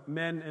some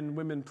men and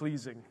women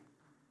pleasing?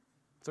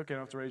 It's okay, you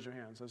don't have to raise your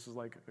hands. This is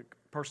like a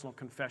personal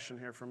confession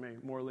here for me.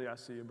 Morley, I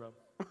see you, bro.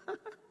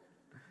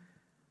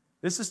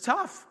 This is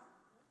tough.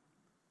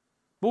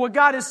 But what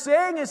God is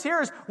saying is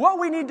here is what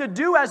we need to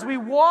do as we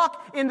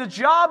walk in the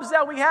jobs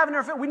that we have in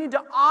our family. We need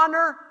to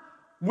honor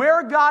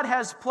where God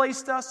has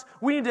placed us.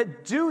 We need to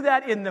do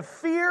that in the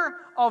fear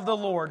of the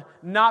Lord,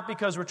 not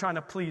because we're trying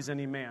to please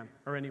any man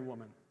or any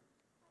woman.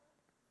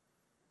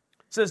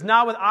 It says,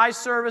 not with eye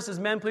service as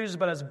men pleasers,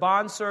 but as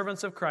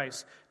bondservants of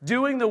Christ,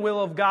 doing the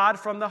will of God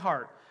from the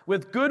heart,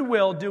 with good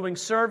will doing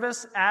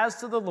service as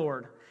to the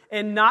Lord,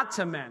 and not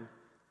to men,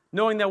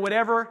 knowing that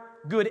whatever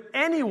good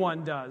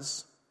anyone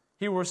does,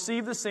 he will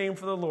receive the same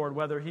for the Lord,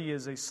 whether he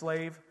is a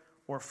slave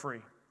or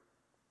free.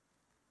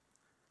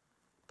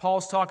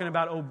 Paul's talking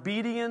about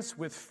obedience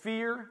with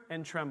fear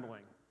and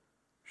trembling.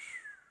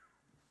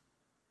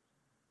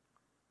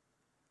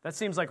 That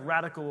seems like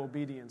radical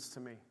obedience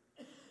to me.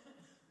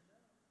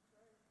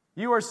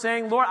 You are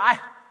saying, Lord,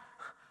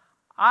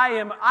 I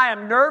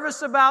am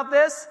nervous about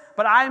this,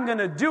 but I am going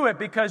to do it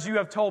because you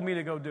have told me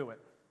to go do it.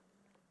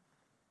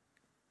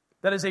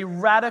 That is a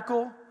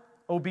radical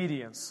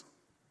obedience.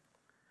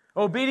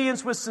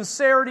 Obedience with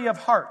sincerity of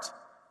heart.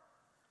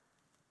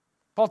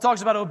 Paul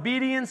talks about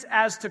obedience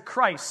as to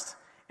Christ,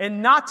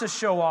 and not to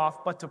show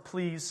off, but to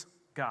please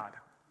God.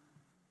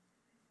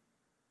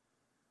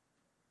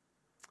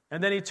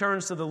 And then he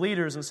turns to the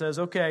leaders and says,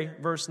 okay,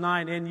 verse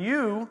 9, and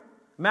you,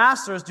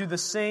 masters, do the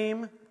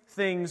same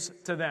things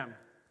to them.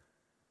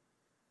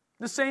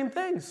 The same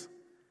things.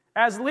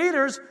 As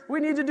leaders, we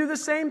need to do the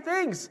same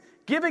things.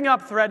 Giving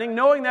up threatening,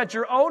 knowing that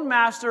your own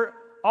master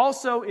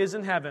also is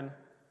in heaven,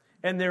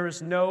 and there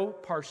is no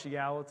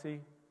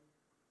partiality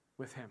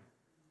with him.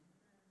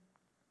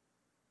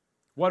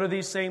 What are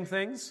these same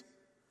things?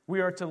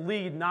 We are to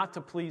lead not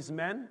to please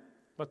men,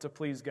 but to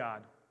please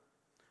God.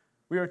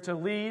 We are to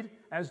lead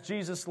as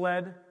Jesus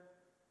led,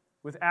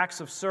 with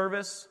acts of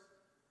service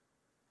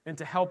and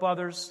to help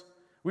others.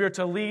 We are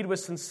to lead with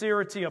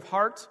sincerity of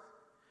heart.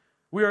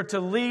 We are to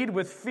lead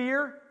with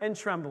fear and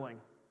trembling.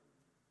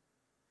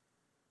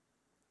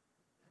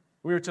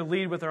 We are to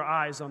lead with our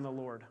eyes on the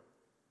Lord.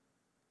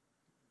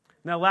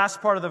 Now,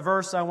 last part of the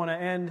verse, I want to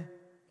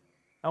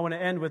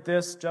end with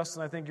this.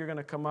 Justin, I think you're going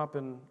to come up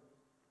and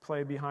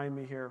play behind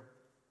me here.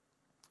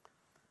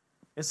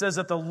 It says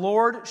that the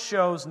Lord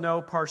shows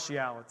no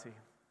partiality.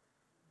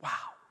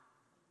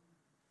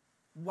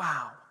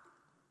 Wow.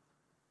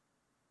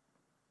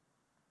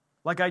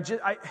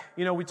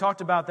 We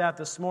talked about that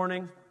this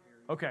morning.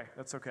 Okay,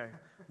 that's okay.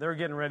 They're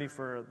getting ready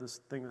for this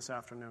thing this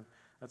afternoon.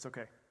 That's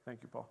okay.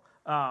 Thank you, Paul.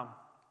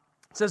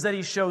 It says that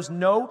he shows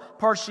no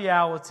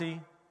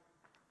partiality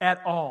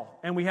at all.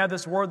 And we had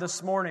this word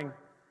this morning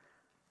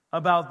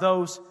about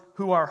those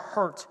who are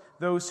hurt,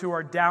 those who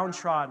are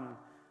downtrodden,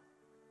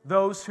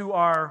 those who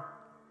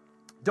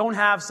don't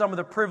have some of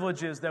the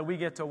privileges that we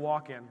get to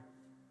walk in.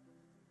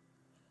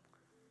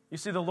 You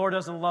see, the Lord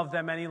doesn't love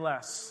them any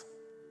less,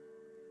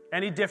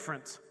 any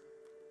different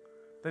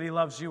than he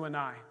loves you and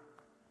I.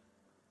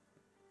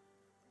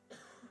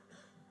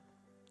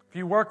 If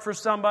you work for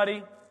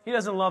somebody, he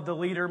doesn't love the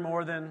leader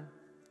more than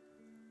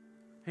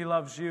he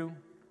loves you.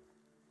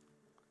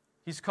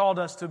 He's called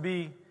us to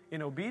be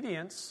in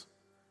obedience,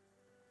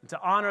 and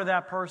to honor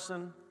that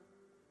person.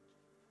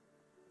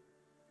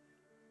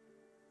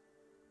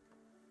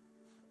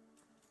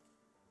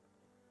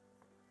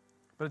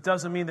 But it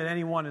doesn't mean that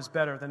anyone is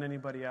better than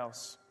anybody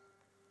else.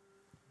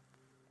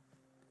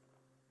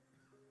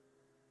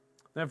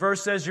 That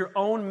verse says, your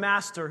own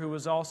master who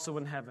is also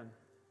in heaven.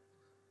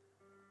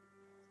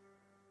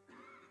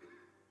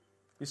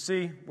 You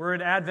see, we're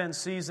in Advent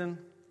season,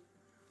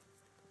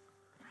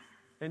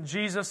 and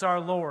Jesus our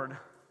Lord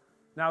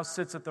now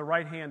sits at the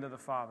right hand of the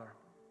Father.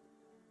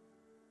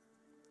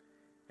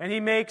 And he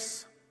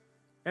makes,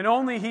 and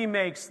only he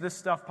makes this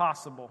stuff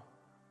possible.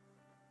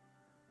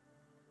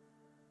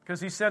 Because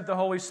he sent the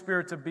Holy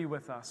Spirit to be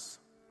with us,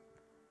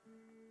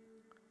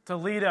 to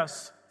lead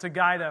us, to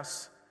guide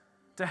us,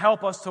 to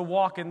help us to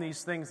walk in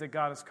these things that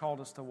God has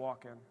called us to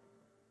walk in.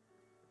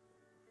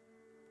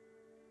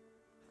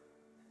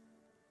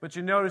 But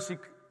you notice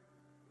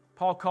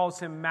Paul calls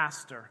him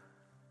Master.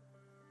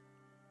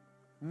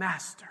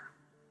 Master.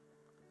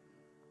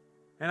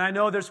 And I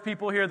know there's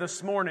people here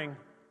this morning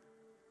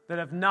that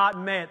have not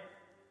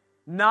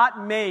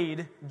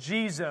made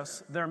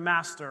Jesus their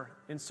master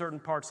in certain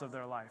parts of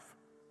their life.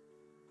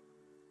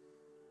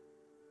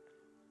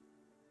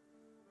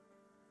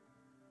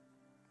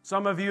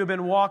 Some of you have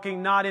been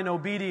walking not in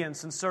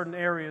obedience in certain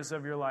areas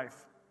of your life.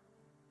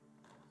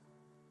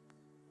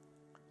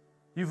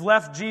 You've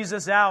left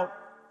Jesus out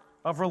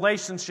of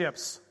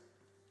relationships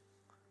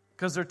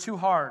because they're too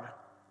hard.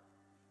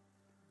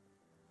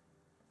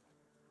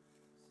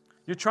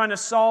 You're trying to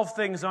solve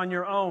things on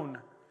your own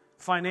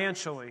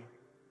financially.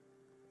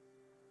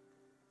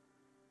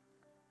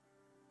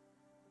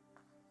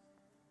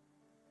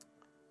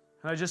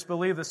 And I just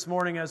believe this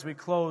morning as we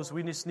close,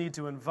 we just need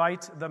to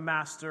invite the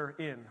Master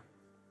in.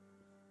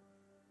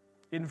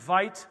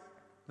 Invite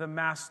the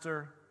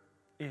Master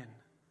in.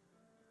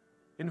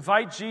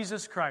 Invite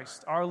Jesus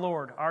Christ, our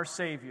Lord, our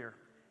Savior,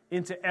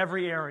 into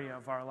every area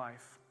of our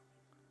life.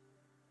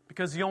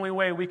 Because the only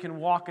way we can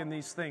walk in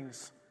these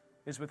things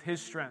is with His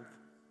strength,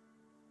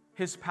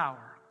 His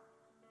power.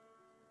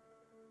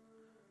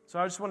 So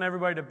I just want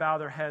everybody to bow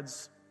their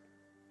heads.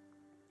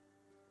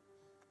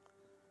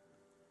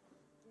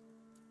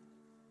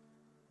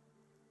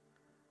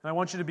 And I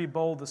want you to be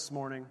bold this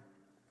morning.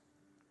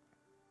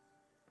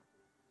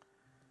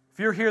 If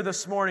you're here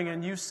this morning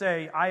and you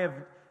say,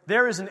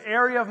 there is an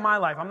area of my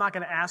life, I'm not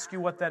going to ask you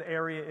what that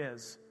area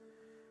is.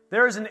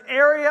 There is an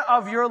area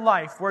of your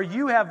life where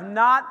you have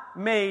not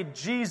made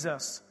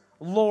Jesus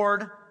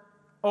Lord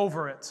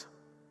over it.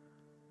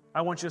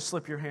 I want you to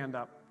slip your hand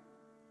up.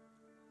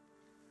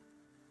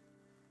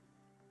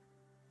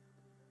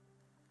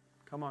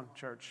 Come on,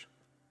 church.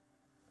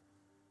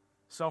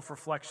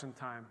 Self-reflection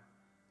time.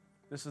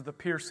 This is the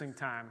piercing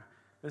time.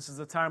 This is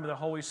the time where the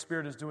Holy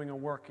Spirit is doing a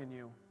work in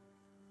you.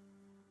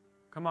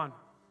 Come on.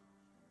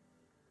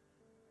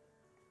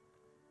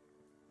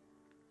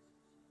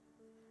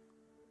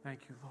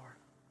 Thank you, Lord.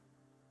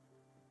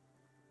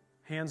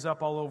 Hands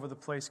up all over the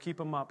place. Keep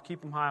them up.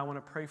 Keep them high. I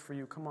want to pray for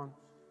you. Come on.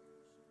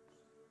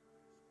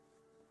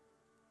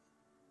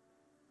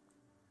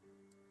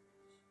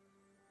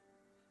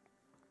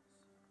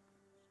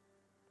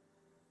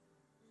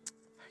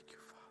 Thank you,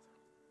 Father.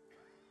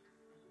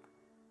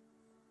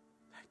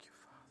 Thank you,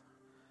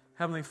 Father.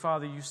 Heavenly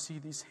Father, you see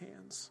these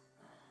hands.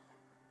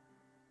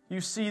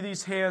 You see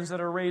these hands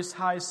that are raised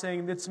high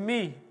saying, it's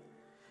me.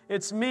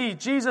 It's me.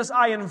 Jesus,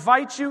 I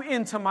invite you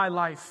into my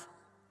life.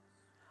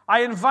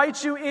 I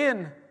invite you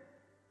in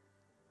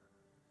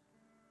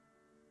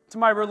to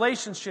my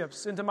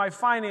relationships, into my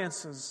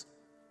finances.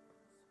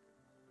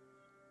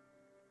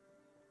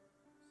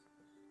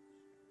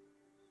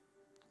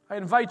 I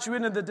invite you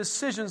into the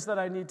decisions that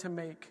I need to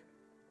make.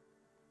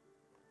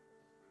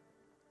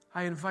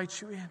 I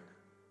invite you in.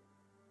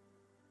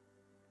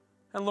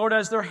 And Lord,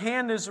 as their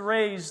hand is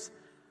raised,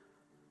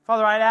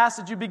 Father, I'd ask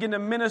that you begin to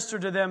minister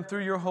to them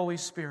through your Holy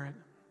Spirit.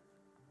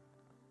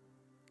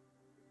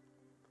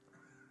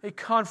 A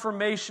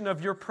confirmation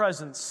of your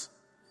presence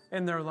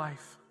in their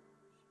life.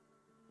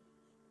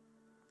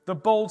 The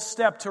bold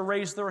step to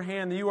raise their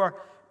hand, you are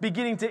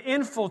beginning to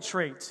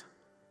infiltrate,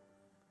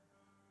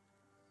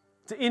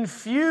 to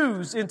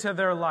infuse into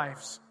their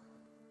lives.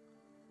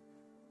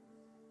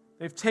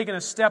 They've taken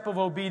a step of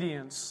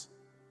obedience,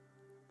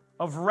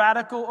 of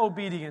radical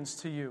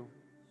obedience to you.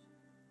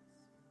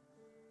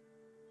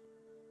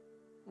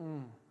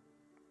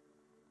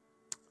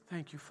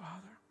 Thank you,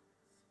 Father.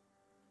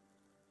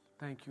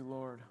 Thank you,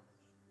 Lord.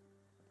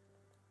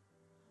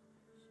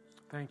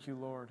 Thank you,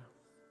 Lord.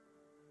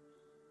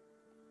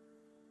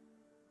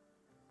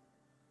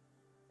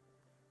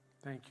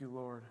 Thank you,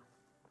 Lord.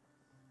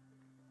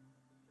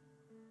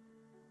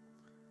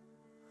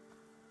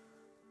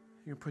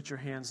 You can put your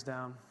hands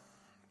down.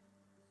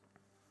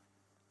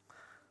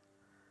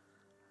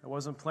 I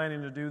wasn't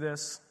planning to do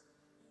this.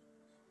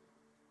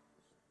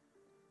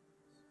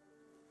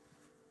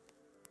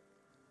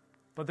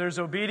 But there's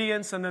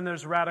obedience and then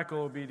there's radical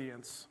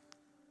obedience.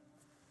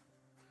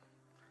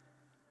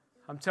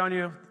 I'm telling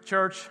you,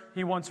 church,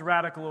 he wants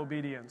radical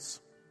obedience.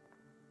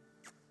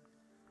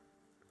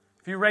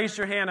 If you raise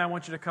your hand, I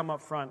want you to come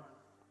up front.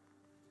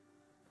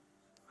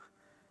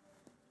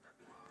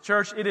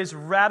 Church, it is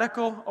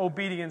radical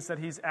obedience that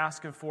he's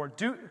asking for.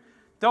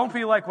 Don't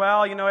be like,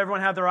 well,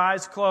 everyone had their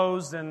eyes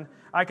closed and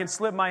I can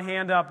slip my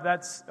hand up.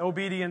 That's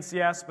obedience,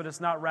 yes, but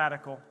it's not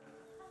radical.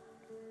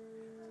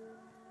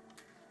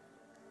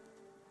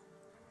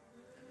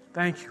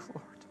 Thank you,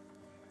 Lord.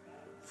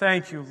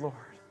 Thank you, Lord.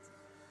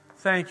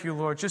 Thank you,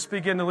 Lord. Just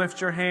begin to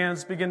lift your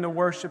hands. Begin to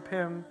worship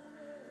him.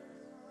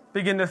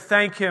 Begin to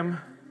thank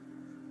him.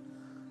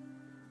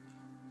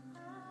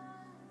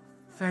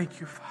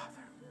 Thank you, Father.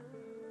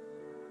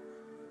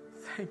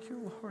 Thank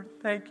you, Lord.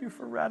 Thank you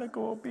for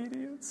radical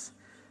obedience.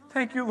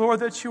 Thank you, Lord,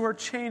 that you are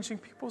changing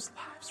people's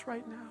lives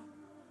right now.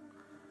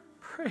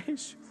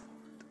 Praise you,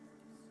 Lord.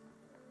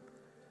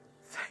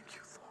 Thank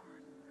you,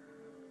 Lord.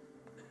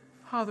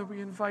 Father,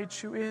 we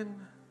invite you in.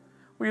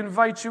 We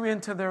invite you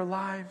into their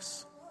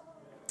lives.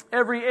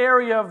 Every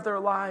area of their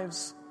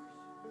lives.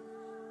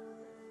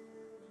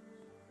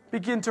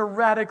 Begin to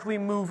radically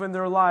move in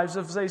their lives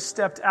as they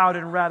stepped out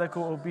in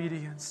radical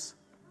obedience.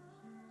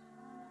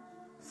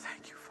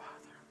 Thank you,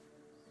 Father.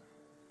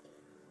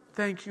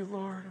 Thank you,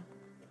 Lord.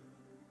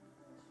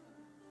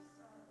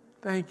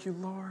 Thank you,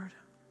 Lord.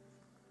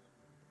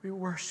 We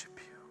worship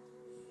you.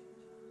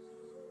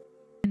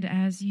 And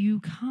as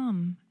you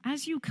come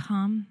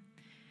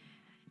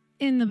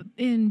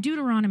in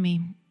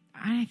Deuteronomy,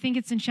 I think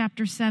it's in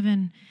chapter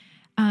 7,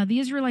 the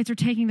Israelites are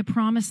taking the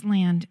promised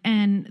land,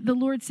 and the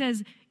Lord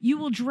says, you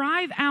will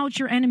drive out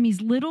your enemies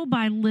little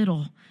by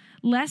little,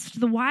 lest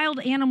the wild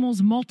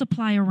animals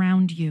multiply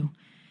around you.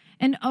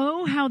 And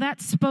oh, how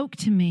that spoke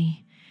to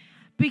me.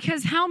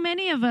 Because how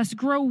many of us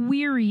grow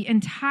weary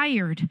and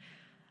tired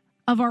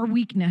of our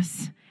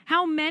weakness?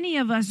 How many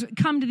of us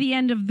come to the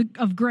end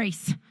of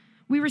grace?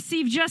 We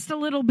receive just a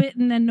little bit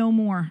and then no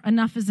more.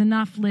 Enough is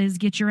enough, Liz.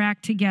 Get your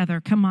act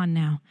together. Come on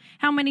now.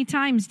 How many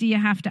times do you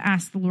have to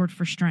ask the Lord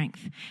for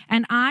strength?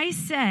 And I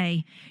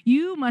say,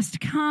 you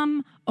must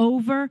come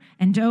over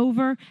and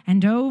over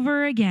and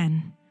over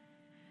again.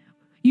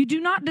 You do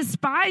not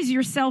despise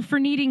yourself for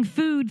needing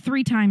food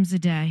 3 times a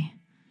day.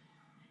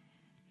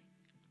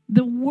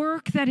 The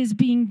work that is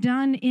being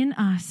done in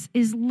us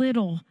is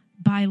little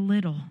by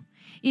little.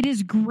 It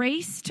is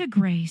grace to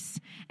grace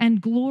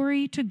and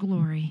glory to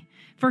glory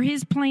for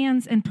his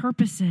plans and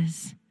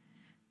purposes.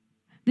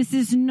 This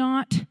is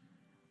not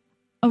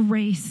a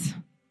race.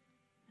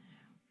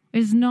 It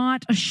is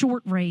not a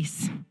short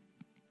race.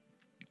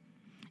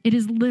 It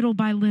is little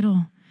by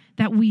little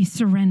that we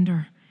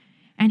surrender.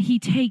 And he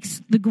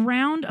takes the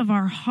ground of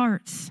our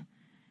hearts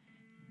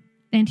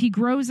and he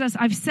grows us.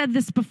 I've said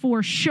this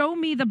before. Show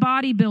me the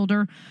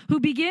bodybuilder who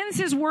begins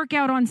his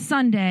workout on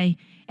Sunday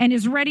and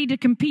is ready to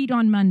compete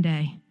on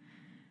Monday.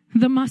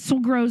 The muscle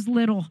grows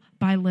little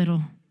by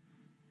little.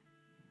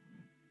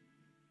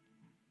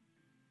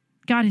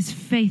 God is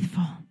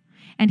faithful,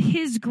 and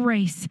his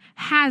grace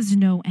has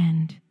no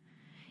end.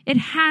 It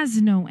has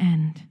no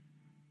end.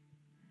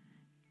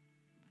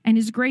 And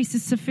His grace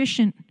is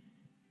sufficient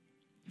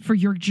for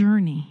your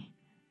journey,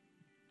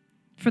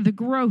 for the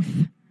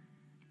growth,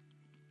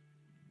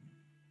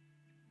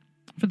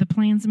 for the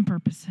plans and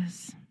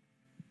purposes.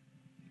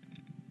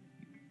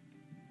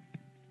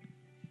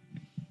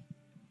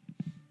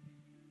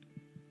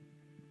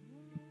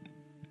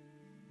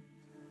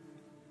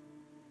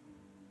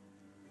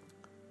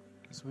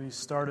 As we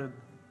started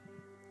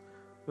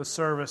the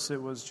service,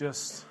 it was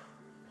just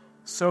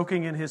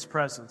soaking in His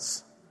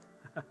presence.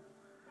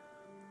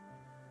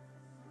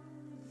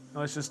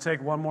 Let's just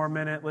take one more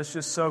minute. Let's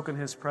just soak in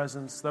His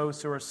presence.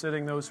 Those who are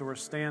sitting, those who are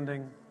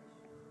standing.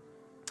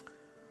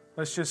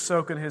 Let's just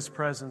soak in His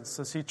presence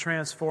as He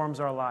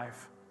transforms our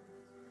life.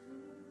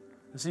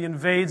 As He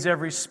invades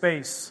every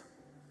space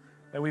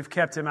that we've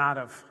kept Him out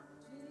of.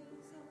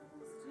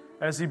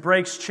 As He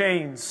breaks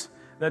chains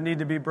that need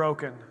to be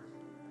broken.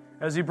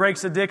 As He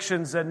breaks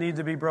addictions that need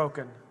to be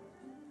broken.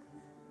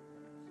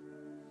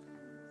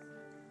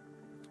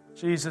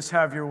 Jesus,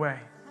 have your way.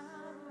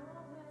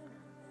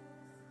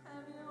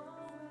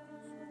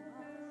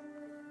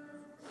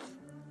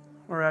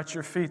 We're at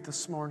your feet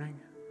this morning,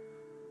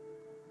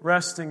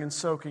 resting and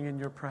soaking in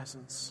your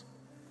presence.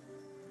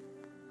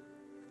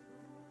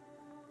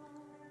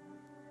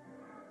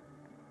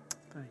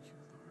 Thank you,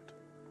 Lord.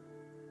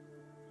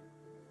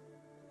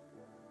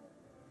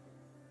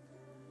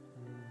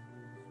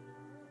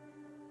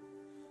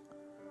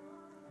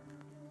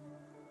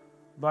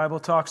 The Bible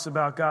talks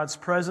about God's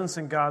presence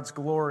and God's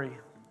glory.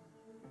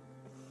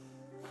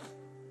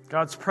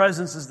 God's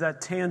presence is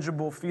that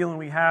tangible feeling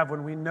we have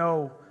when we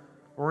know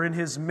we're in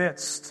His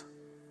midst.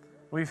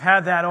 We've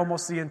had that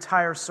almost the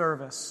entire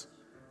service.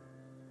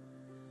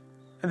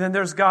 And then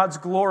there's God's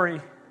glory,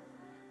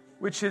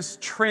 which is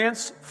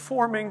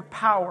transforming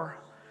power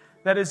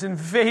that is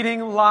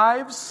invading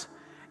lives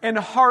and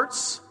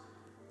hearts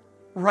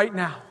right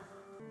now.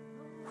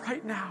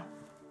 Right now.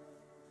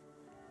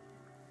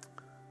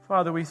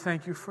 Father, we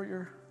thank you for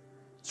your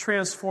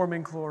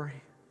transforming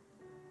glory.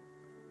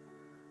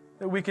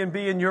 That we can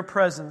be in your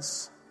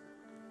presence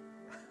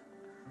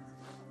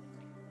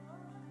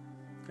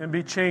and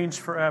be changed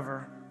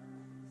forever.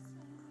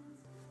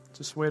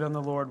 Just wait on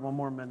the Lord one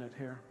more minute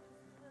here.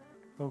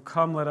 Oh,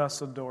 come, let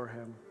us adore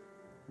Him.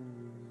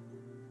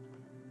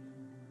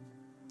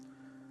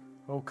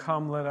 Oh,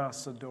 come, let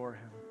us adore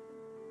Him.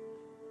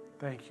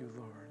 Thank you,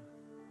 Lord.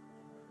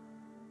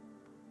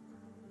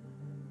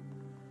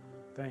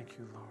 Thank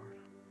you, Lord.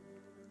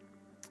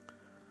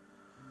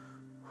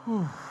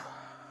 Whew.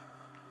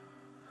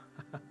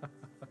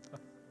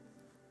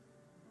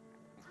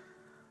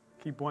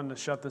 Keep wanting to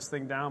shut this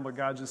thing down, but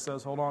God just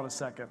says, hold on a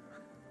second.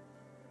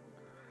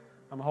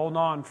 I'm holding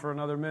on for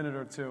another minute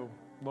or two.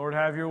 Lord,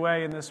 have your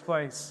way in this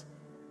place.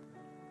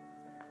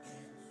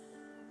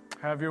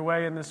 Have your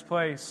way in this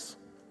place.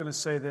 I'm going to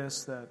say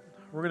this, that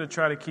we're going to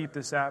try to keep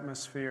this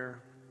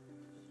atmosphere.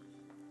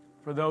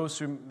 For those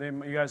who,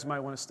 you guys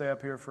might want to stay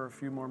up here for a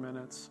few more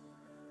minutes.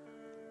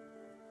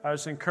 I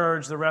just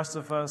encourage the rest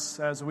of us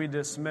as we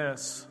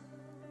dismiss,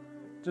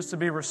 just to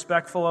be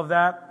respectful of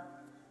that.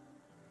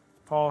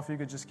 Paul, if you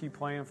could just keep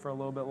playing for a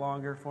little bit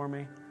longer for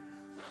me.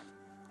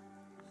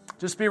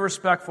 Just be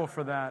respectful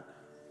for that.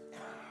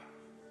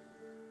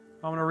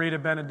 I'm going to read a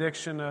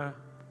benediction, a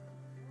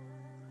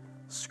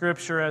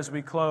scripture as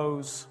we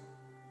close.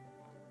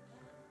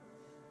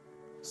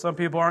 Some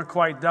people aren't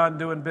quite done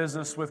doing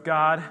business with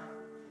God.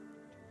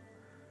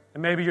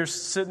 And maybe you're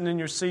sitting in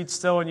your seat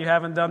still and you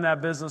haven't done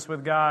that business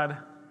with God.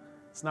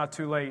 It's not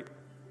too late.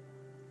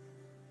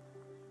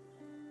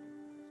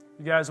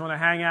 You guys want to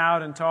hang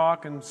out and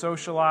talk and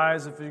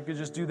socialize, if you could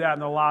just do that in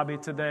the lobby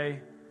today.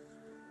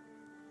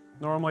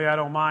 Normally I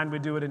don't mind, we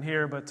do it in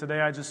here, but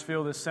today I just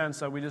feel this sense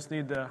that we just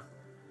need to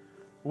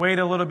wait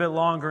a little bit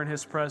longer in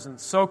His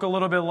presence. Soak a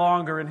little bit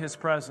longer in His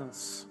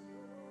presence.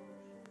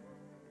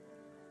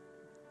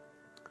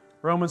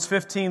 Romans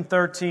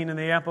 15:13 in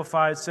the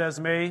Amplified says,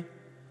 may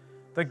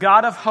the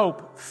God of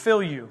hope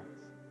fill you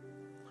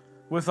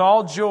with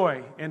all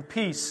joy and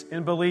peace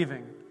in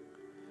believing,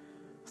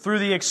 through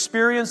the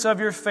experience of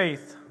your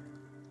faith,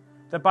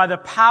 that by the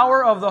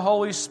power of the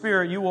Holy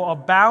Spirit you will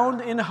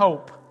abound in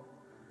hope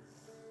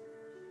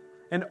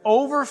and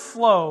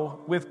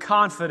overflow with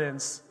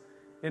confidence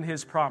in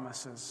His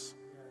promises.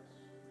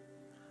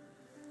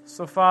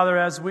 So, Father,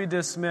 as we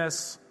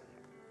dismiss,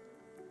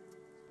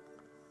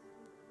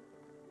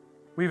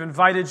 we've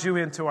invited you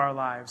into our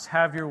lives.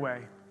 Have your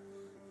way.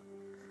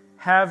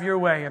 Have your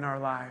way in our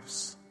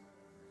lives.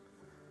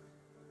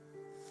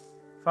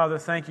 Father,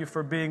 thank you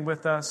for being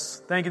with us.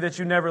 Thank you that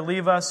you never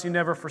leave us, you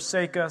never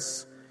forsake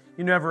us,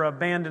 you never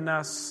abandon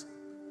us.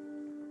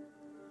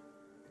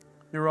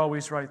 You're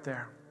always right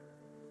there.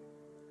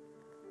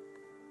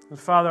 And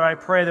Father, I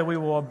pray that we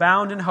will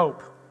abound in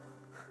hope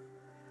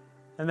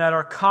and that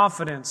our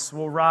confidence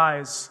will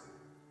rise,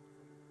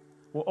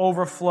 will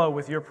overflow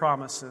with your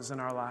promises in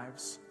our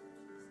lives.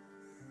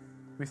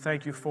 We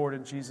thank you for it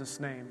in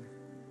Jesus' name.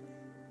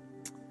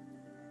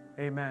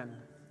 Amen.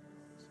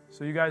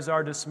 So you guys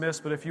are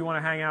dismissed, but if you want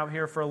to hang out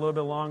here for a little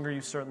bit longer,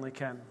 you certainly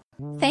can.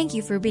 Thank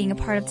you for being a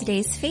part of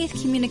today's Faith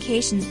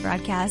Communications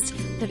broadcast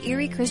of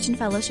Erie Christian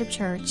Fellowship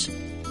Church.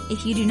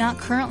 If you do not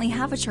currently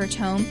have a church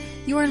home,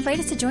 you are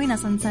invited to join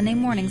us on Sunday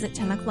mornings at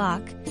 10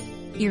 o'clock.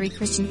 Erie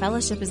Christian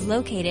Fellowship is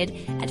located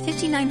at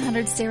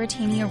 5900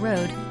 Saratania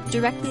Road,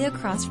 directly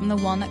across from the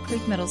Walnut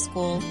Creek Middle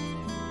School.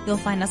 You'll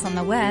find us on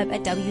the web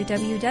at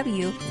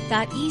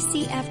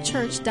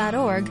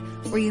www.ecfchurch.org,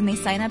 where you may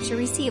sign up to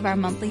receive our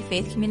monthly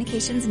Faith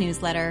Communications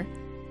newsletter.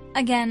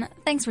 Again,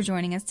 thanks for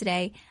joining us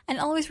today, and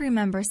always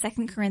remember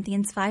 2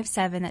 Corinthians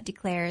 5:7 that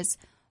declares,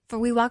 "For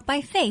we walk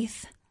by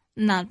faith,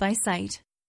 not by sight."